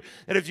tell you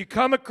that if you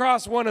come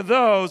across one of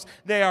those,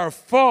 they are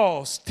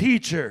false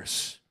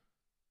teachers.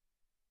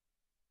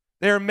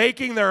 They're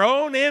making their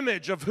own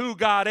image of who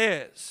God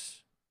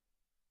is.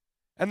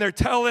 And they're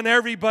telling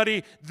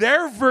everybody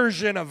their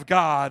version of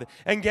God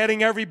and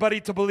getting everybody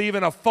to believe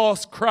in a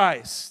false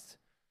Christ.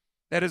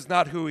 That is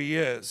not who he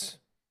is.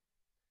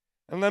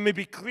 And let me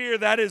be clear,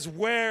 that is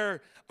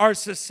where our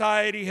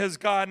society has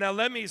gone. Now,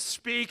 let me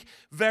speak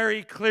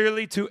very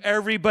clearly to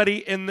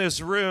everybody in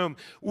this room.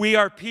 We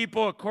are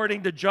people,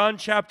 according to John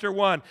chapter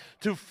 1,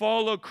 to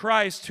follow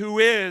Christ, who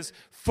is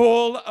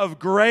full of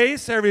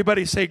grace.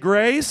 Everybody say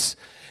grace.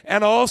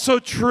 And also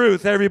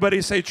truth.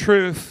 Everybody say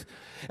truth.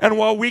 And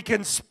while we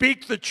can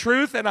speak the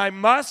truth, and I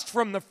must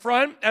from the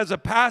front as a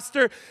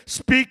pastor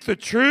speak the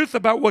truth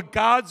about what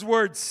God's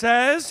word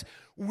says,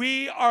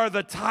 we are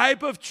the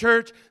type of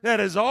church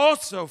that is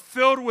also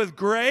filled with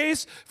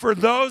grace for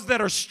those that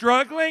are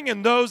struggling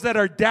and those that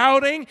are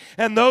doubting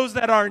and those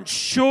that aren't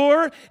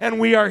sure. And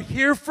we are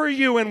here for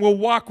you and will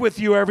walk with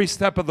you every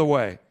step of the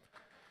way.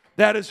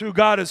 That is who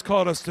God has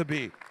called us to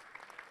be.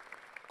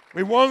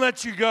 We won't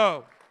let you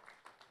go.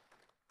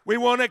 We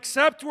won't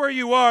accept where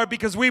you are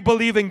because we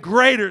believe in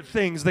greater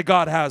things that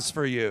God has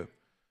for you.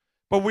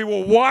 But we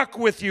will walk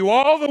with you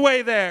all the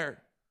way there.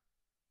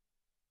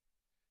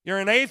 You're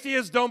an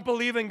atheist, don't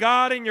believe in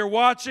God, and you're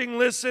watching,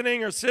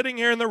 listening, or sitting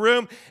here in the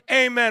room.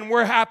 Amen.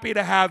 We're happy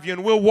to have you,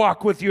 and we'll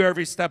walk with you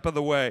every step of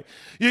the way.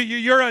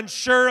 You're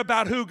unsure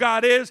about who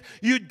God is.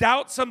 You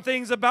doubt some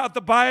things about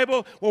the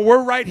Bible. Well,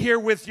 we're right here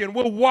with you, and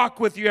we'll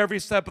walk with you every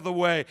step of the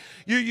way.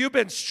 You've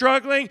been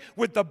struggling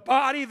with the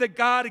body that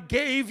God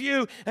gave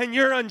you, and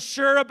you're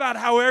unsure about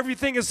how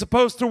everything is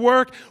supposed to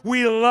work.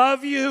 We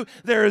love you.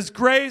 There is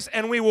grace,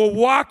 and we will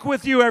walk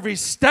with you every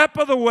step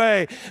of the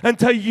way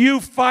until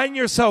you find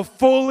yourself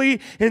fully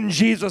in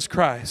Jesus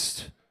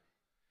Christ.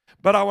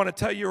 But I want to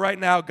tell you right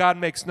now, God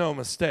makes no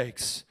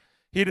mistakes.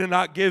 He did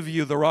not give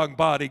you the wrong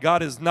body.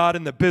 God is not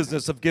in the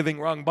business of giving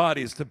wrong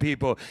bodies to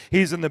people.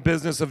 He's in the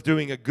business of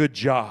doing a good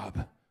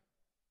job.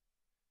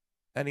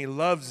 And He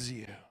loves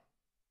you.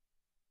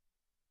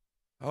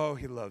 Oh,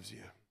 He loves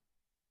you.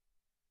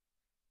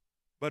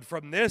 But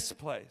from this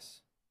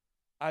place,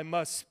 I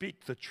must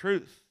speak the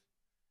truth.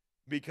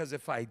 Because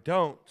if I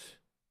don't,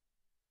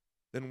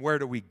 then where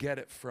do we get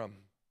it from?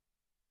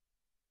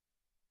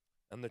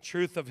 And the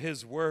truth of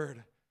His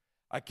word,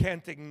 I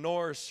can't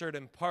ignore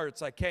certain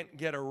parts. I can't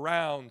get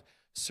around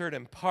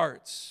certain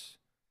parts.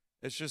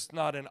 It's just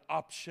not an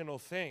optional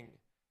thing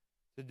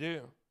to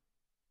do.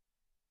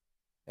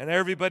 And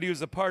everybody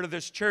who's a part of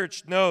this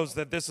church knows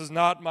that this is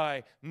not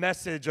my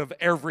message of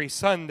every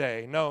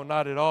Sunday. No,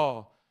 not at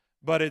all.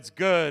 But it's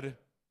good,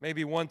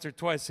 maybe once or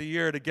twice a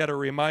year, to get a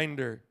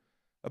reminder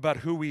about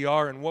who we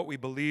are and what we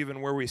believe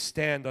and where we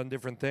stand on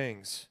different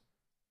things.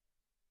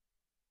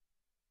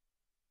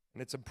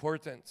 And it's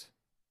important.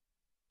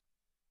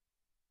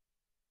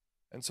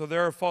 And so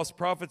there are false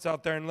prophets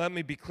out there, and let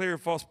me be clear,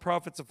 false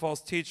prophets and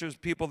false teachers,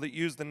 people that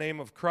use the name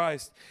of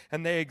Christ,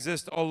 and they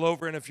exist all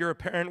over. And if you're a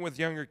parent with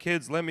younger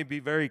kids, let me be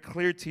very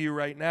clear to you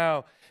right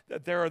now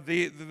that there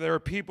are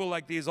people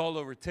like these all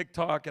over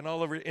TikTok and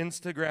all over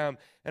Instagram.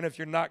 And if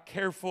you're not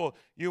careful,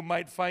 you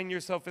might find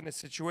yourself in a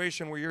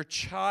situation where your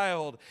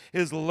child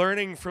is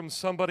learning from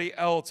somebody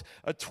else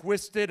a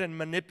twisted and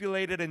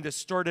manipulated and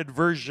distorted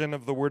version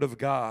of the Word of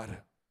God.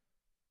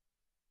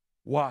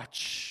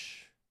 Watch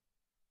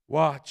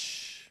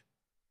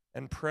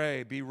and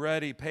pray. Be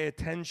ready. Pay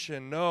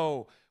attention.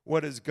 Know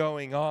what is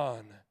going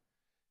on.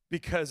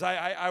 Because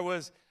I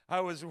was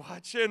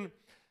watching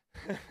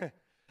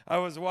I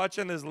was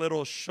watching this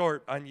little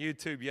short on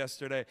YouTube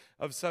yesterday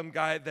of some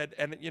guy that,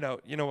 and you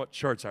know what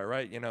shorts are,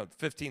 right?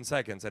 15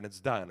 seconds and it's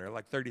done, or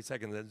like 30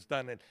 seconds and it's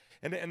done.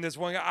 And this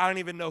one guy, I don't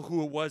even know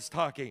who it was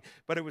talking,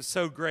 but it was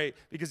so great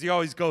because he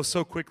always goes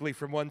so quickly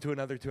from one to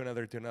another,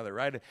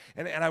 right?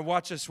 And I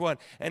watched this one,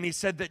 and he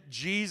said that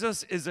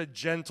Jesus is a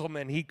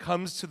gentleman. He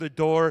comes to the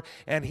door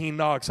and he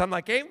knocks. I'm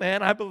like, hey,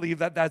 man, I believe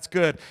that. That's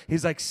good.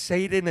 He's like,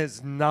 Satan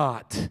is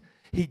not.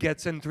 He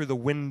gets in through the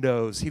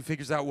windows. He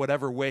figures out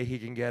whatever way he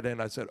can get in.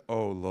 I said,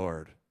 oh,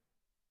 Lord.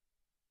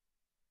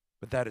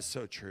 But that is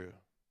so true.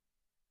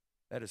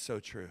 That is so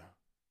true.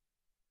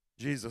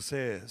 Jesus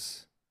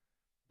is,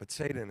 but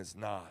Satan is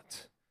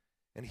not.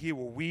 And he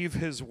will weave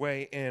his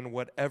way in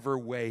whatever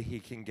way he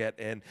can get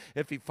in.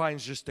 If he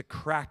finds just a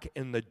crack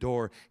in the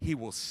door, he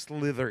will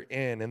slither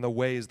in the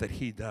ways that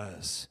he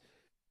does,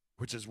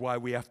 which is why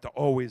we have to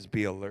always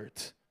be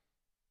alert.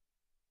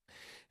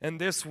 And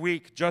this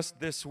week, just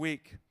this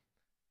week,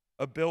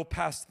 a bill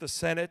passed the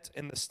Senate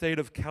in the state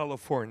of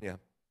California.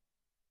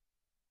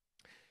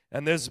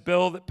 And this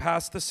bill that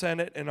passed the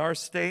Senate in our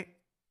state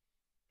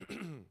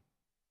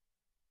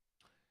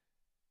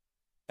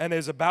and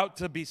is about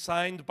to be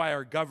signed by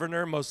our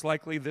governor, most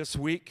likely this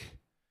week,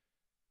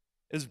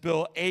 is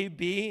Bill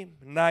AB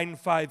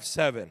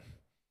 957.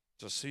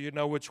 Just so you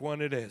know which one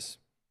it is.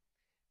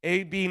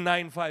 AB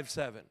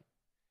 957.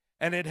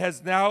 And it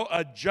has now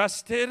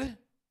adjusted,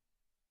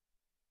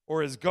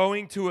 or is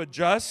going to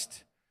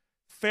adjust,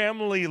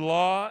 family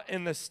law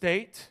in the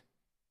state,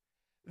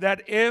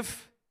 that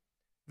if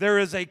there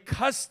is a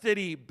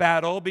custody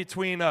battle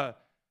between a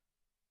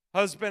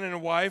husband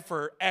and wife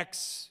or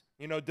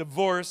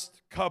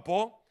divorced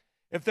couple,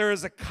 if there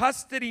is a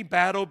custody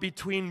battle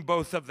between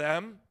both of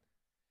them,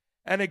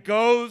 and it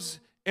goes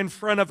in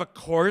front of a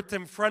court,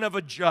 in front of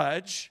a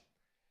judge,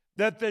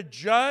 that the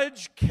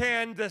judge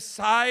can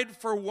decide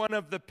for one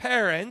of the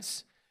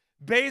parents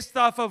based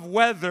off of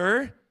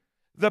whether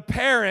the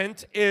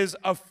parent is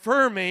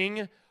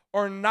affirming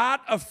or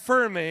not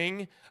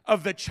affirming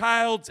of the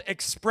child's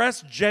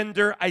expressed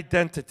gender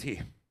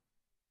identity.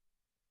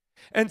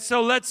 And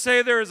so let's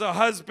say there is a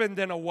husband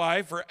and a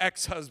wife, or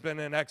ex-husband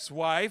and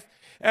ex-wife,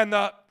 and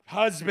the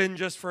husband,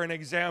 just for an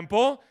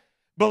example,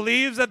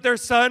 believes that their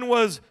son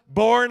was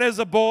born as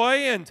a boy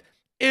and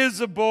is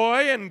a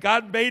boy, and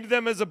God made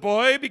them as a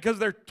boy because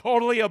they're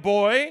totally a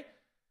boy.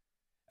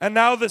 And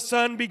now the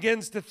son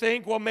begins to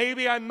think, well,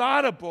 maybe I'm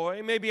not a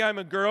boy, maybe I'm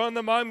a girl. And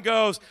the mom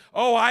goes,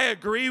 oh, I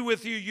agree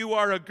with you, you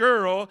are a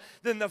girl.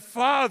 Then the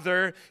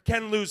father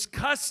can lose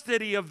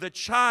custody of the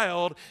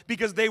child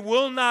because they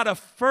will not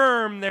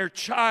affirm their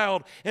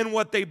child in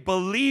what they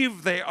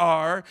believe they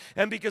are.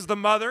 And because the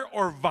mother,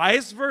 or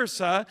vice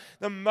versa,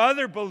 the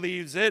mother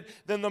believes it,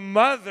 then the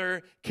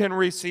mother can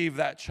receive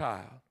that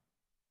child.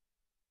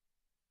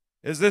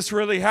 Is this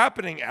really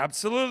happening?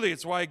 Absolutely.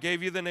 It's why I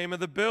gave you the name of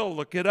the bill.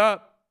 Look it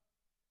up.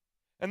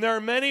 And there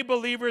are many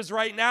believers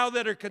right now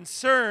that are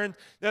concerned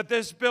that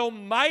this bill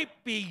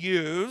might be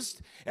used.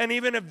 And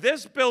even if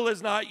this bill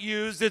is not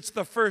used, it's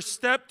the first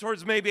step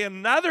towards maybe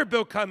another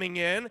bill coming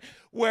in,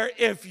 where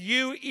if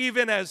you,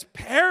 even as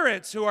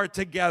parents who are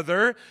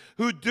together,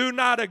 who do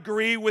not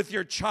agree with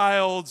your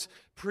child's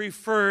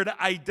preferred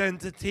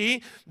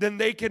identity, then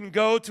they can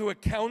go to a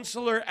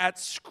counselor at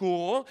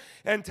school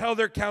and tell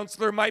their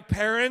counselor, my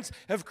parents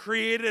have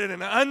created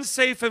an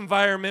unsafe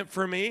environment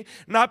for me,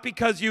 not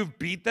because you've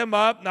beat them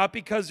up, not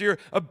because you're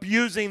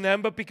abusing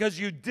them, but because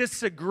you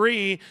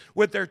disagree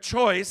with their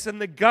choice,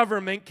 and the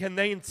government can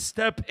then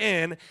step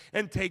in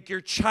and take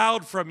your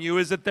child from you.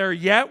 Is it there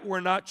yet? We're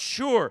not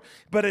sure,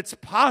 but it's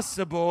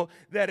possible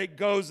that it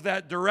goes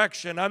that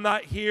direction. I'm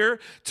not here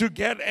to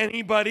get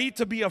anybody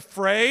to be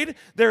afraid.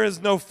 There is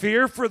no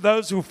fear for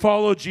those who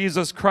follow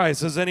Jesus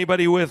Christ. Is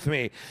anybody with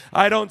me?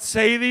 I don't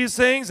say these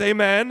things,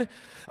 amen.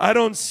 I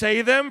don't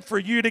say them for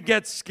you to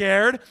get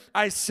scared.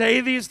 I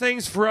say these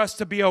things for us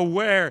to be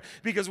aware,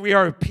 because we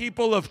are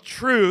people of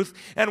truth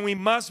and we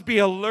must be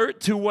alert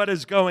to what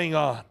is going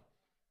on.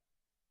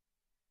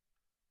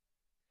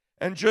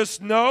 And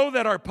just know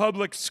that our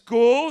public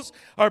schools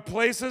are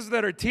places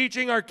that are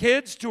teaching our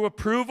kids to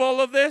approve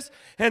all of this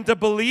and to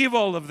believe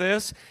all of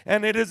this.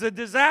 And it is a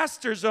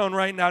disaster zone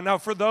right now. Now,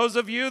 for those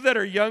of you that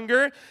are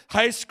younger,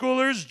 high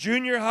schoolers,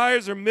 junior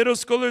highs, or middle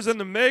schoolers in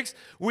the mix,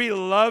 we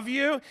love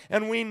you.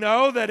 And we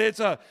know that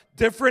it's a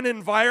different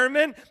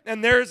environment.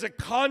 And there is a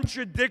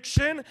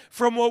contradiction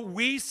from what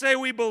we say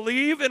we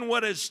believe and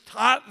what is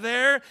taught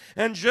there.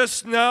 And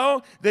just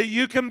know that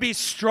you can be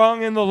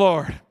strong in the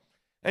Lord.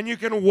 And you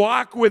can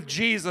walk with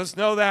Jesus,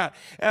 know that.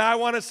 And I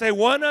want to say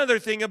one other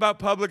thing about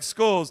public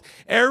schools.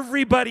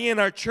 Everybody in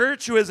our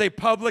church who is a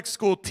public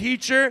school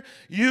teacher,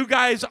 you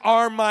guys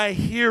are my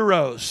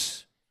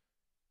heroes.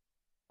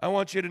 I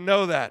want you to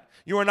know that.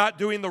 You are not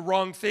doing the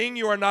wrong thing.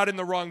 You are not in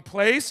the wrong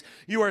place.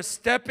 You are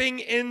stepping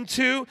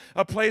into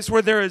a place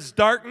where there is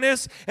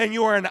darkness, and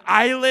you are an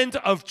island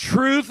of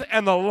truth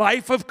and the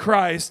life of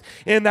Christ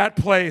in that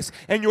place.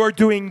 And you are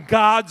doing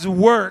God's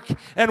work,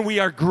 and we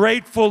are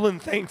grateful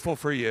and thankful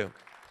for you.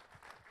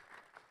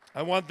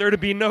 I want there to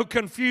be no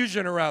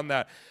confusion around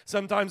that.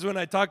 Sometimes when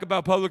I talk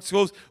about public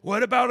schools,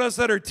 what about us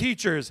that are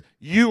teachers?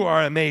 You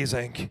are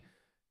amazing.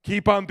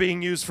 Keep on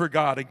being used for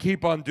God and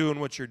keep on doing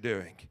what you're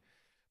doing.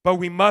 But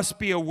we must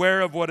be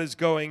aware of what is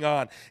going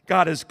on.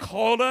 God has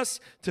called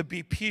us to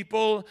be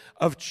people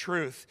of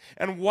truth.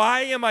 And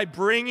why am I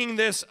bringing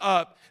this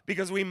up?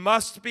 Because we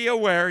must be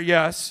aware,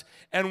 yes,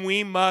 and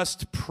we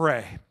must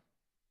pray.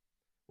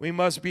 We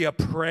must be a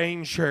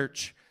praying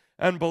church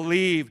and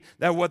believe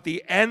that what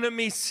the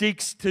enemy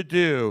seeks to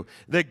do,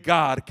 that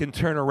God can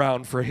turn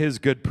around for his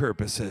good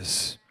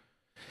purposes.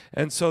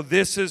 And so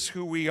this is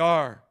who we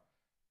are.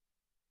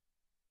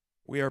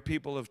 We are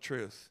people of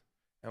truth,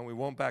 and we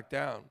won't back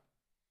down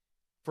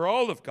for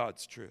all of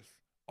God's truth,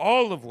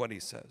 all of what he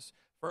says,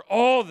 for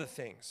all the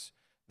things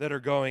that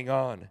are going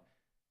on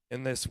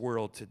in this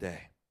world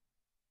today.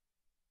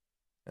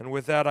 And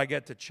with that, I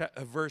get to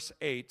verse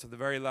 8, to the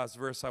very last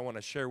verse I want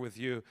to share with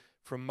you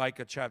from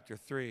Micah chapter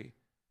 3.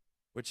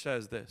 Which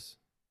says this,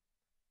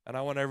 and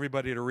I want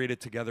everybody to read it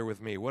together with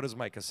me. What does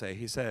Micah say?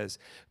 He says,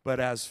 but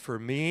as for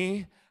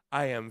me,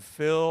 I am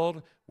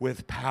filled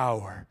with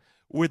power,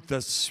 with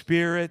the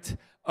Spirit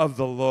of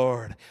the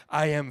Lord.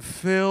 I am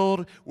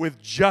filled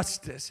with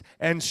justice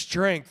and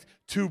strength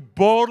to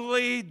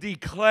boldly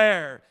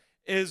declare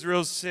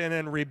Israel's sin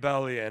and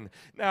rebellion.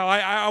 Now,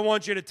 I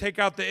want you to take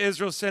out the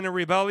Israel sin and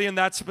rebellion.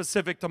 That's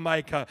specific to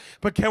Micah.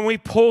 But can we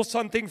pull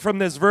something from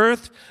this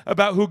verse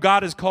about who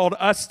God has called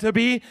us to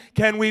be?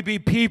 Can we be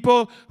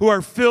people who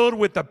are filled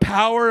with the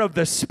power of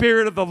the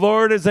Spirit of the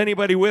Lord? Is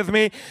anybody with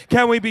me?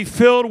 Can we be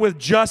filled with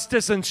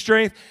justice and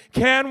strength?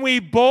 Can we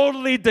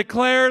boldly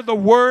declare the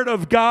word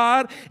of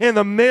God in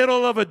the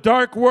middle of a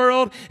dark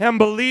world and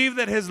believe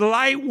that his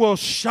light will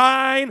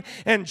shine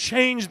and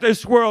change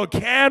this world?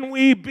 Can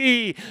we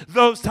be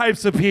those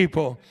types of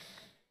people?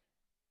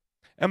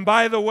 And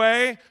by the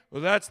way,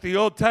 Well, that's the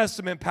Old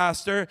Testament,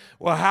 Pastor.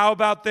 Well, how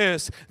about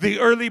this? The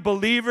early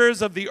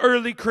believers of the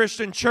early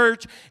Christian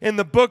church in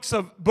the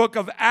book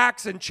of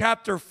Acts in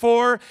chapter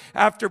 4,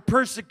 after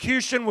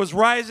persecution was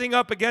rising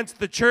up against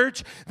the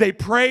church, they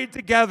prayed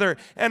together.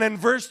 And in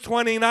verse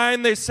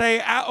 29, they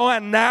say, "Oh,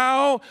 and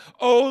now,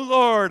 O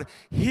Lord,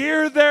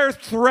 hear their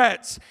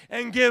threats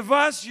and give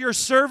us, your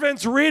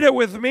servants," read it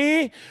with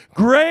me,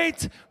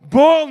 "great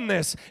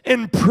boldness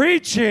in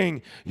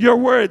preaching your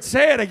word."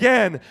 Say it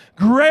again.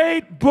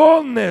 Great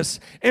boldness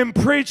in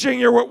preaching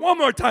your word. One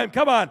more time.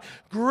 Come on.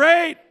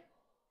 Great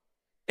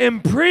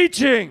in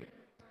preaching.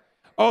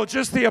 Oh,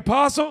 just the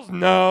apostles?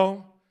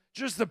 No.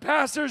 Just the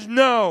pastors?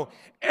 No.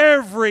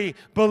 Every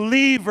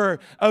believer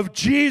of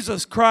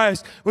Jesus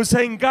Christ was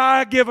saying,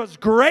 God, give us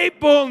great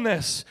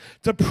boldness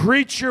to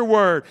preach your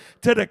word,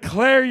 to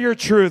declare your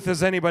truth.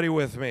 Is anybody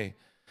with me?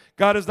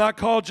 God has not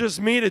called just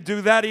me to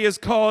do that. He has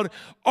called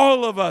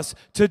all of us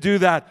to do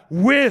that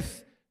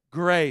with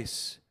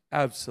grace.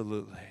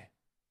 Absolutely.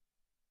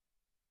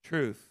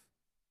 Truth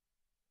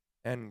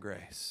and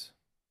grace.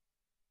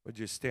 Would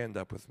you stand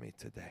up with me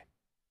today?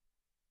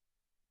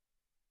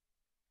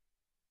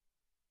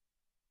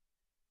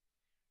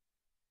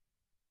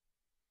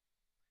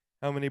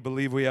 How many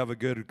believe we have a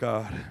good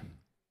God?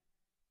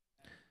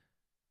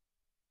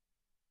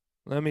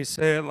 Let me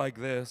say it like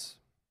this.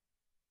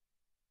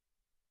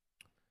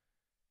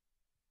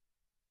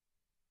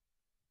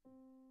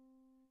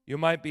 You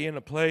might be in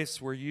a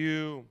place where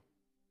you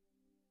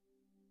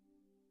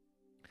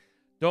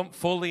don't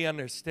fully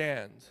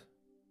understand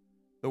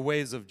the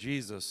ways of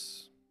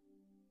Jesus.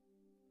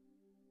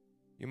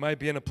 You might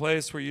be in a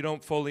place where you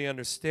don't fully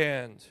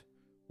understand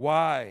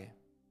why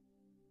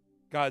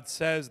God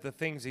says the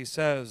things he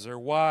says, or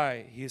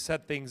why he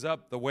set things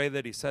up the way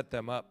that he set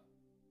them up.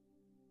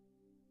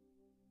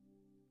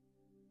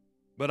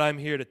 But I'm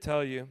here to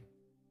tell you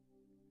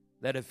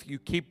that if you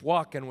keep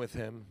walking with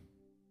him,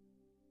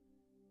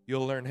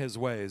 you'll learn his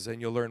ways, and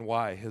you'll learn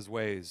why his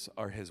ways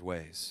are his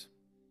ways.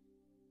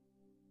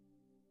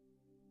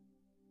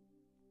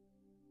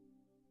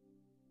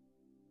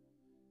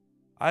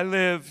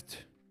 I'm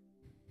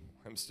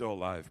still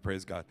alive,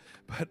 praise God,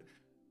 but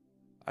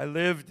I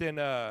lived in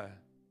a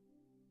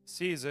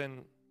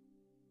season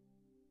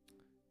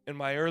in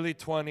my early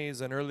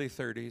 20s and early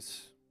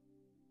 30s.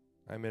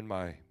 I'm in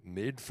my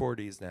mid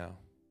 40s now,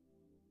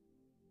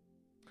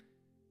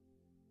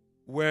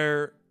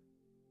 where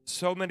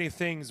so many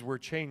things were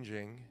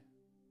changing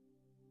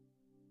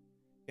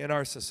in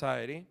our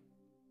society.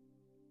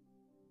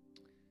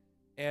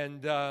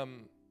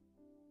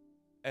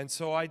 And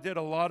so I did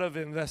a lot of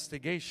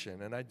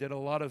investigation and I did a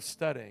lot of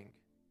studying.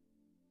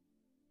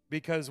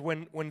 Because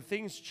when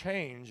things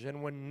change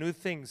and when new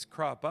things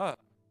crop up,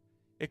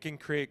 it can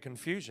create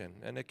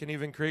confusion. And it can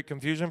even create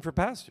confusion for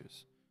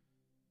pastors.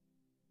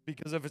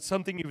 Because if it's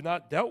something you've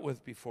not dealt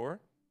with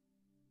before,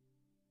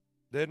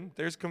 then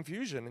there's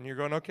confusion. And you're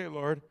going, okay,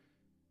 Lord,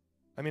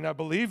 I mean, I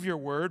believe your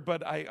word,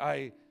 but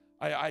I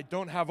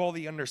don't have all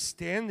the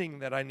understanding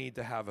that I need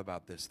to have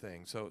about this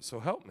thing. So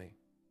help me.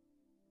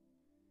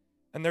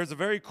 And there's a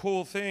very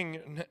cool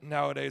thing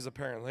nowadays,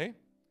 apparently,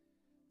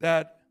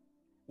 that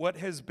what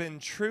has been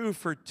true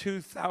for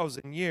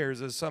 2,000 years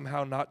is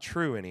somehow not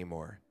true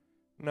anymore.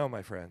 No,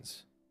 my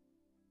friends.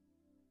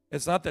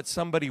 It's not that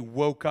somebody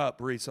woke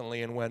up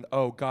recently and went,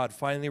 oh, God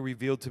finally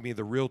revealed to me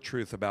the real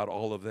truth about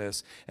all of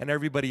this, and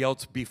everybody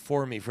else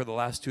before me for the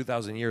last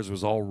 2,000 years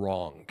was all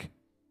wrong.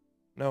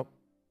 No.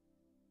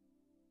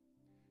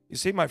 You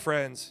see, my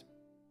friends,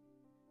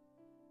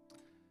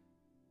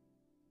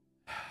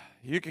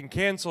 you can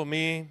cancel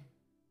me,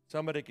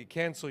 somebody could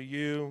cancel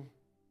you,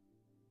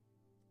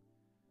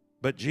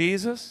 but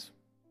Jesus,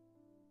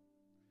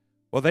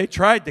 well, they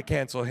tried to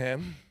cancel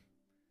him.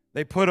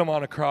 They put him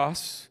on a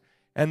cross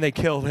and they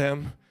killed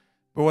him.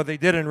 But what they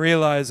didn't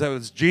realize that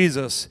was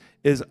Jesus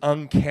is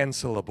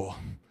uncancelable.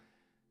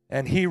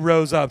 And he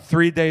rose up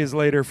 3 days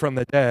later from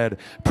the dead,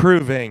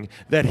 proving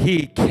that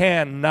he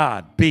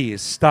cannot be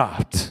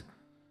stopped.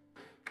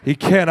 He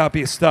cannot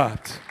be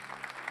stopped.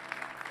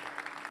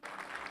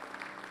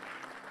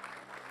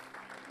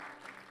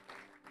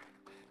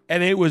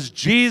 And it was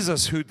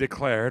Jesus who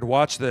declared,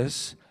 watch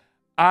this,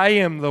 I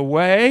am the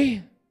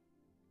way,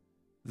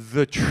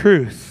 the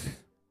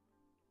truth,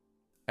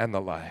 and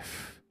the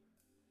life.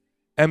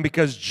 And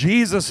because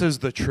Jesus is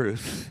the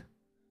truth,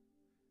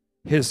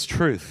 his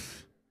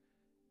truth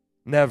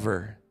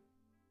never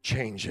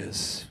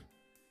changes.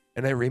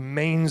 And it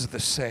remains the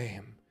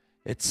same.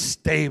 It's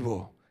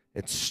stable.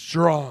 It's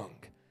strong.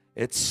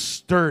 It's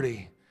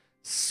sturdy.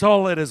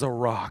 Solid as a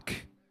rock.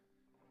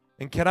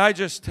 And can I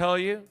just tell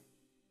you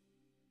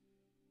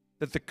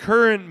that the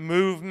current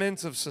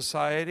movements of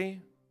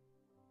society,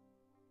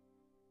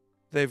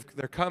 they're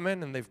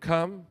coming and they've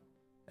come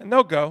and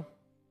they'll go.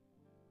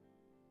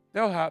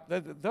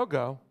 They'll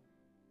go.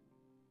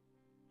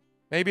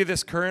 Maybe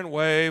this current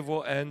wave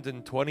will end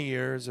in 20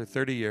 years or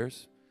 30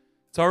 years.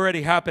 It's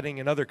already happening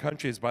in other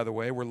countries, by the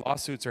way, where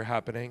lawsuits are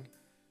happening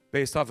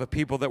based off of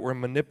people that were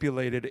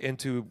manipulated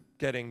into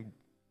getting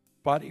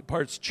body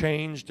parts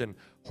changed and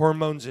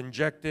hormones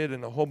injected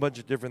and a whole bunch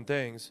of different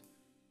things.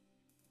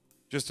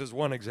 Just as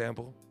one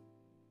example.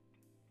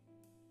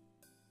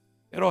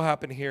 It'll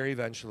happen here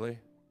eventually.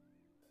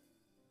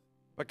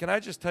 But can I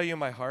just tell you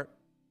my heart?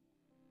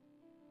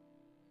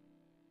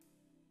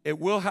 It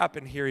will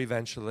happen here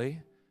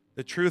eventually.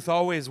 The truth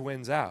always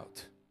wins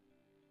out.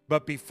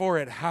 But before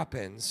it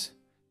happens,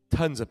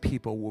 tons of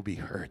people will be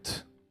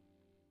hurt.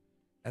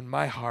 And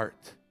my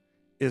heart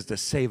is to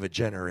save a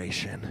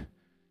generation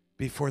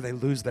before they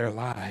lose their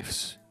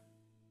lives.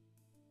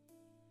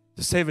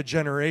 To save a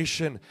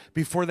generation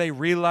before they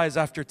realize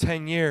after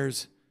 10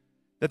 years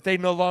that they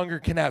no longer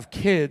can have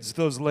kids,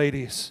 those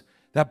ladies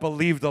that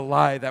believed a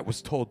lie that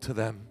was told to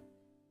them.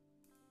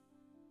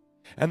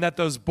 And that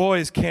those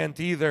boys can't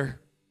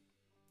either.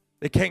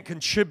 They can't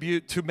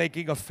contribute to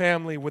making a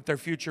family with their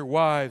future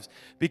wives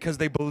because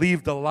they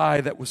believed a lie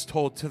that was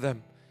told to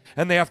them.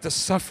 And they have to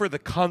suffer the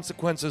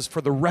consequences for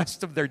the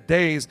rest of their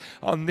days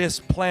on this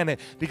planet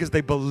because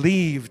they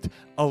believed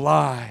a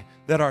lie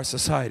that our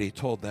society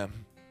told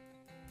them.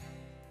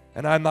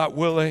 And I'm not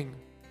willing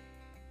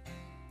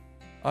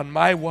on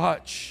my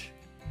watch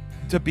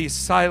to be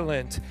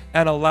silent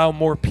and allow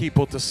more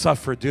people to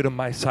suffer due to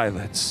my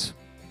silence.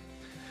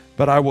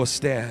 But I will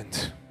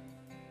stand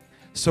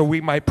so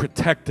we might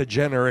protect a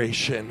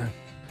generation,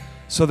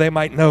 so they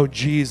might know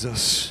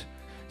Jesus,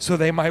 so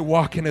they might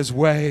walk in His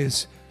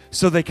ways,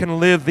 so they can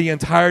live the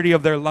entirety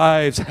of their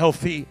lives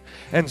healthy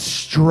and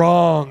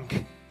strong,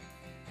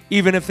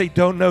 even if they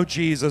don't know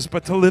Jesus,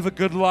 but to live a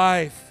good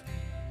life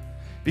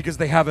because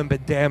they haven't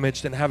been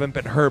damaged and haven't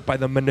been hurt by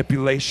the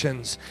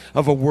manipulations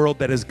of a world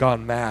that has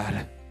gone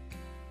mad.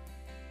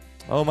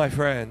 Oh, my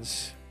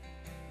friends,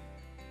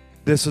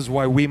 this is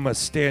why we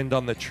must stand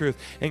on the truth.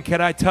 And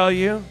can I tell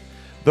you,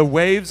 the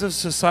waves of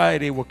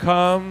society will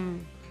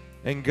come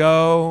and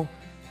go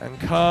and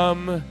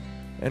come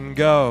and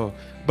go.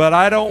 But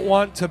I don't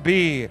want to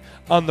be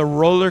on the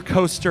roller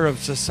coaster of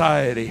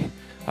society.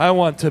 I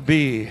want to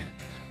be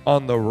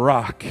on the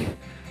rock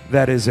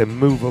that is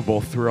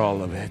immovable through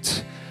all of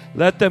it.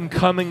 Let them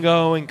come and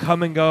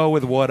go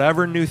with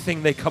whatever new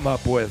thing they come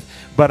up with.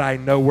 But I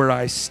know where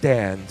I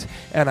stand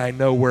and I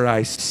know where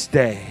I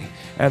stay.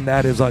 And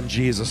that is on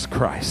Jesus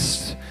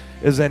Christ.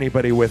 Is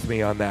anybody with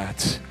me on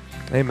that?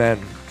 Amen.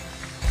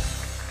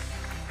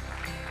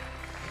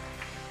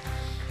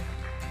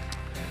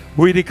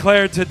 We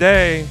declare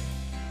today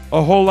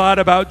a whole lot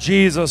about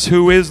Jesus,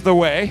 who is the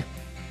way.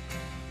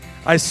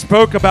 I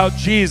spoke about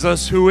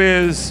Jesus, who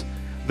is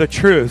the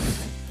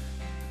truth.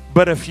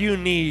 But if you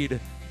need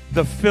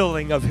the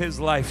filling of His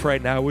life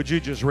right now, would you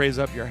just raise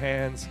up your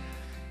hands?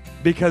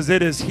 Because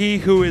it is He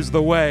who is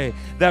the way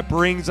that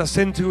brings us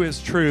into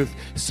His truth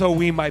so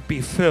we might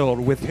be filled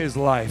with His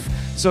life.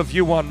 So if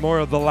you want more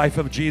of the life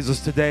of Jesus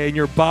today in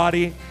your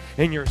body,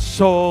 in your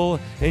soul,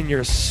 in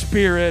your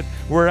spirit,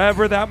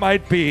 wherever that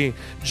might be,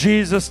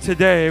 Jesus,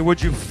 today,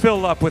 would you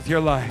fill up with your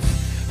life?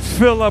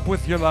 Fill up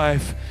with your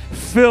life.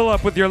 Fill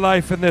up with your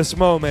life in this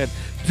moment.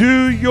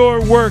 Do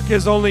your work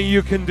as only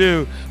you can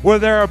do. Where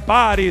there are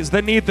bodies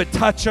that need the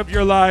touch of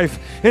your life,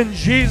 in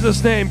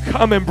Jesus' name,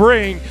 come and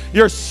bring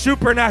your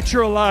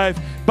supernatural life.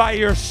 By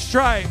your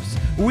stripes,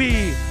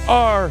 we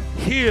are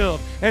healed.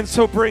 And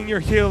so bring your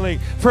healing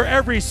for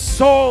every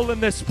soul in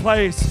this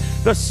place,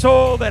 the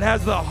soul that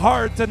has the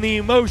heart and the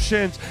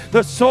emotions,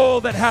 the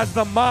soul that has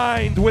the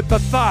mind with the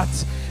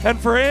thoughts. And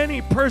for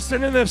any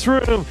person in this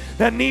room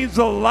that needs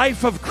the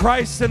life of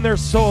Christ in their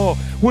soul,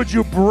 would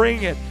you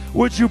bring it?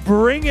 Would you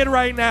bring it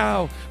right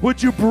now?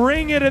 Would you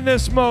bring it in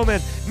this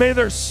moment? May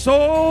their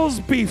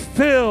souls be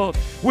filled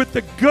with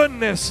the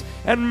goodness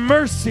and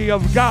mercy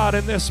of God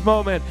in this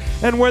moment.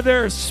 And where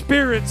there are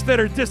spirits that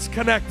are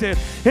disconnected,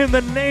 in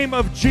the name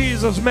of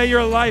Jesus, may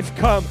your life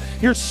come,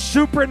 your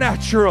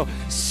supernatural,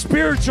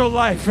 spiritual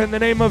life in the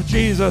name of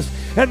Jesus.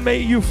 And may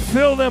you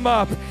fill them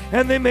up,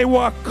 and they may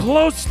walk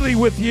closely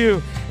with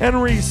you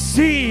and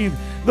receive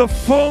the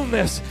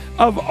fullness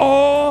of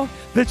all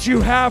that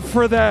you have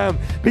for them.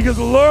 Because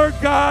Lord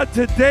God,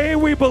 today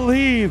we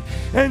believe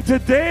and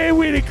today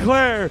we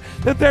declare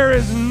that there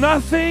is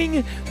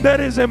nothing that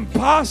is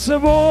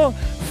impossible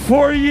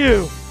for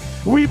you.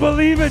 We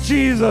believe it,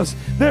 Jesus.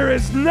 There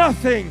is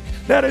nothing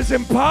that is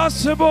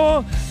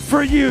impossible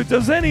for you.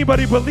 Does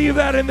anybody believe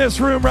that in this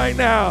room right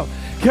now?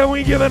 Can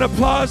we give an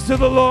applause to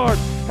the Lord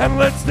and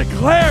let's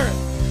declare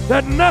it,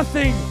 that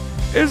nothing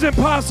is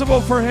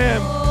impossible for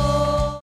Him.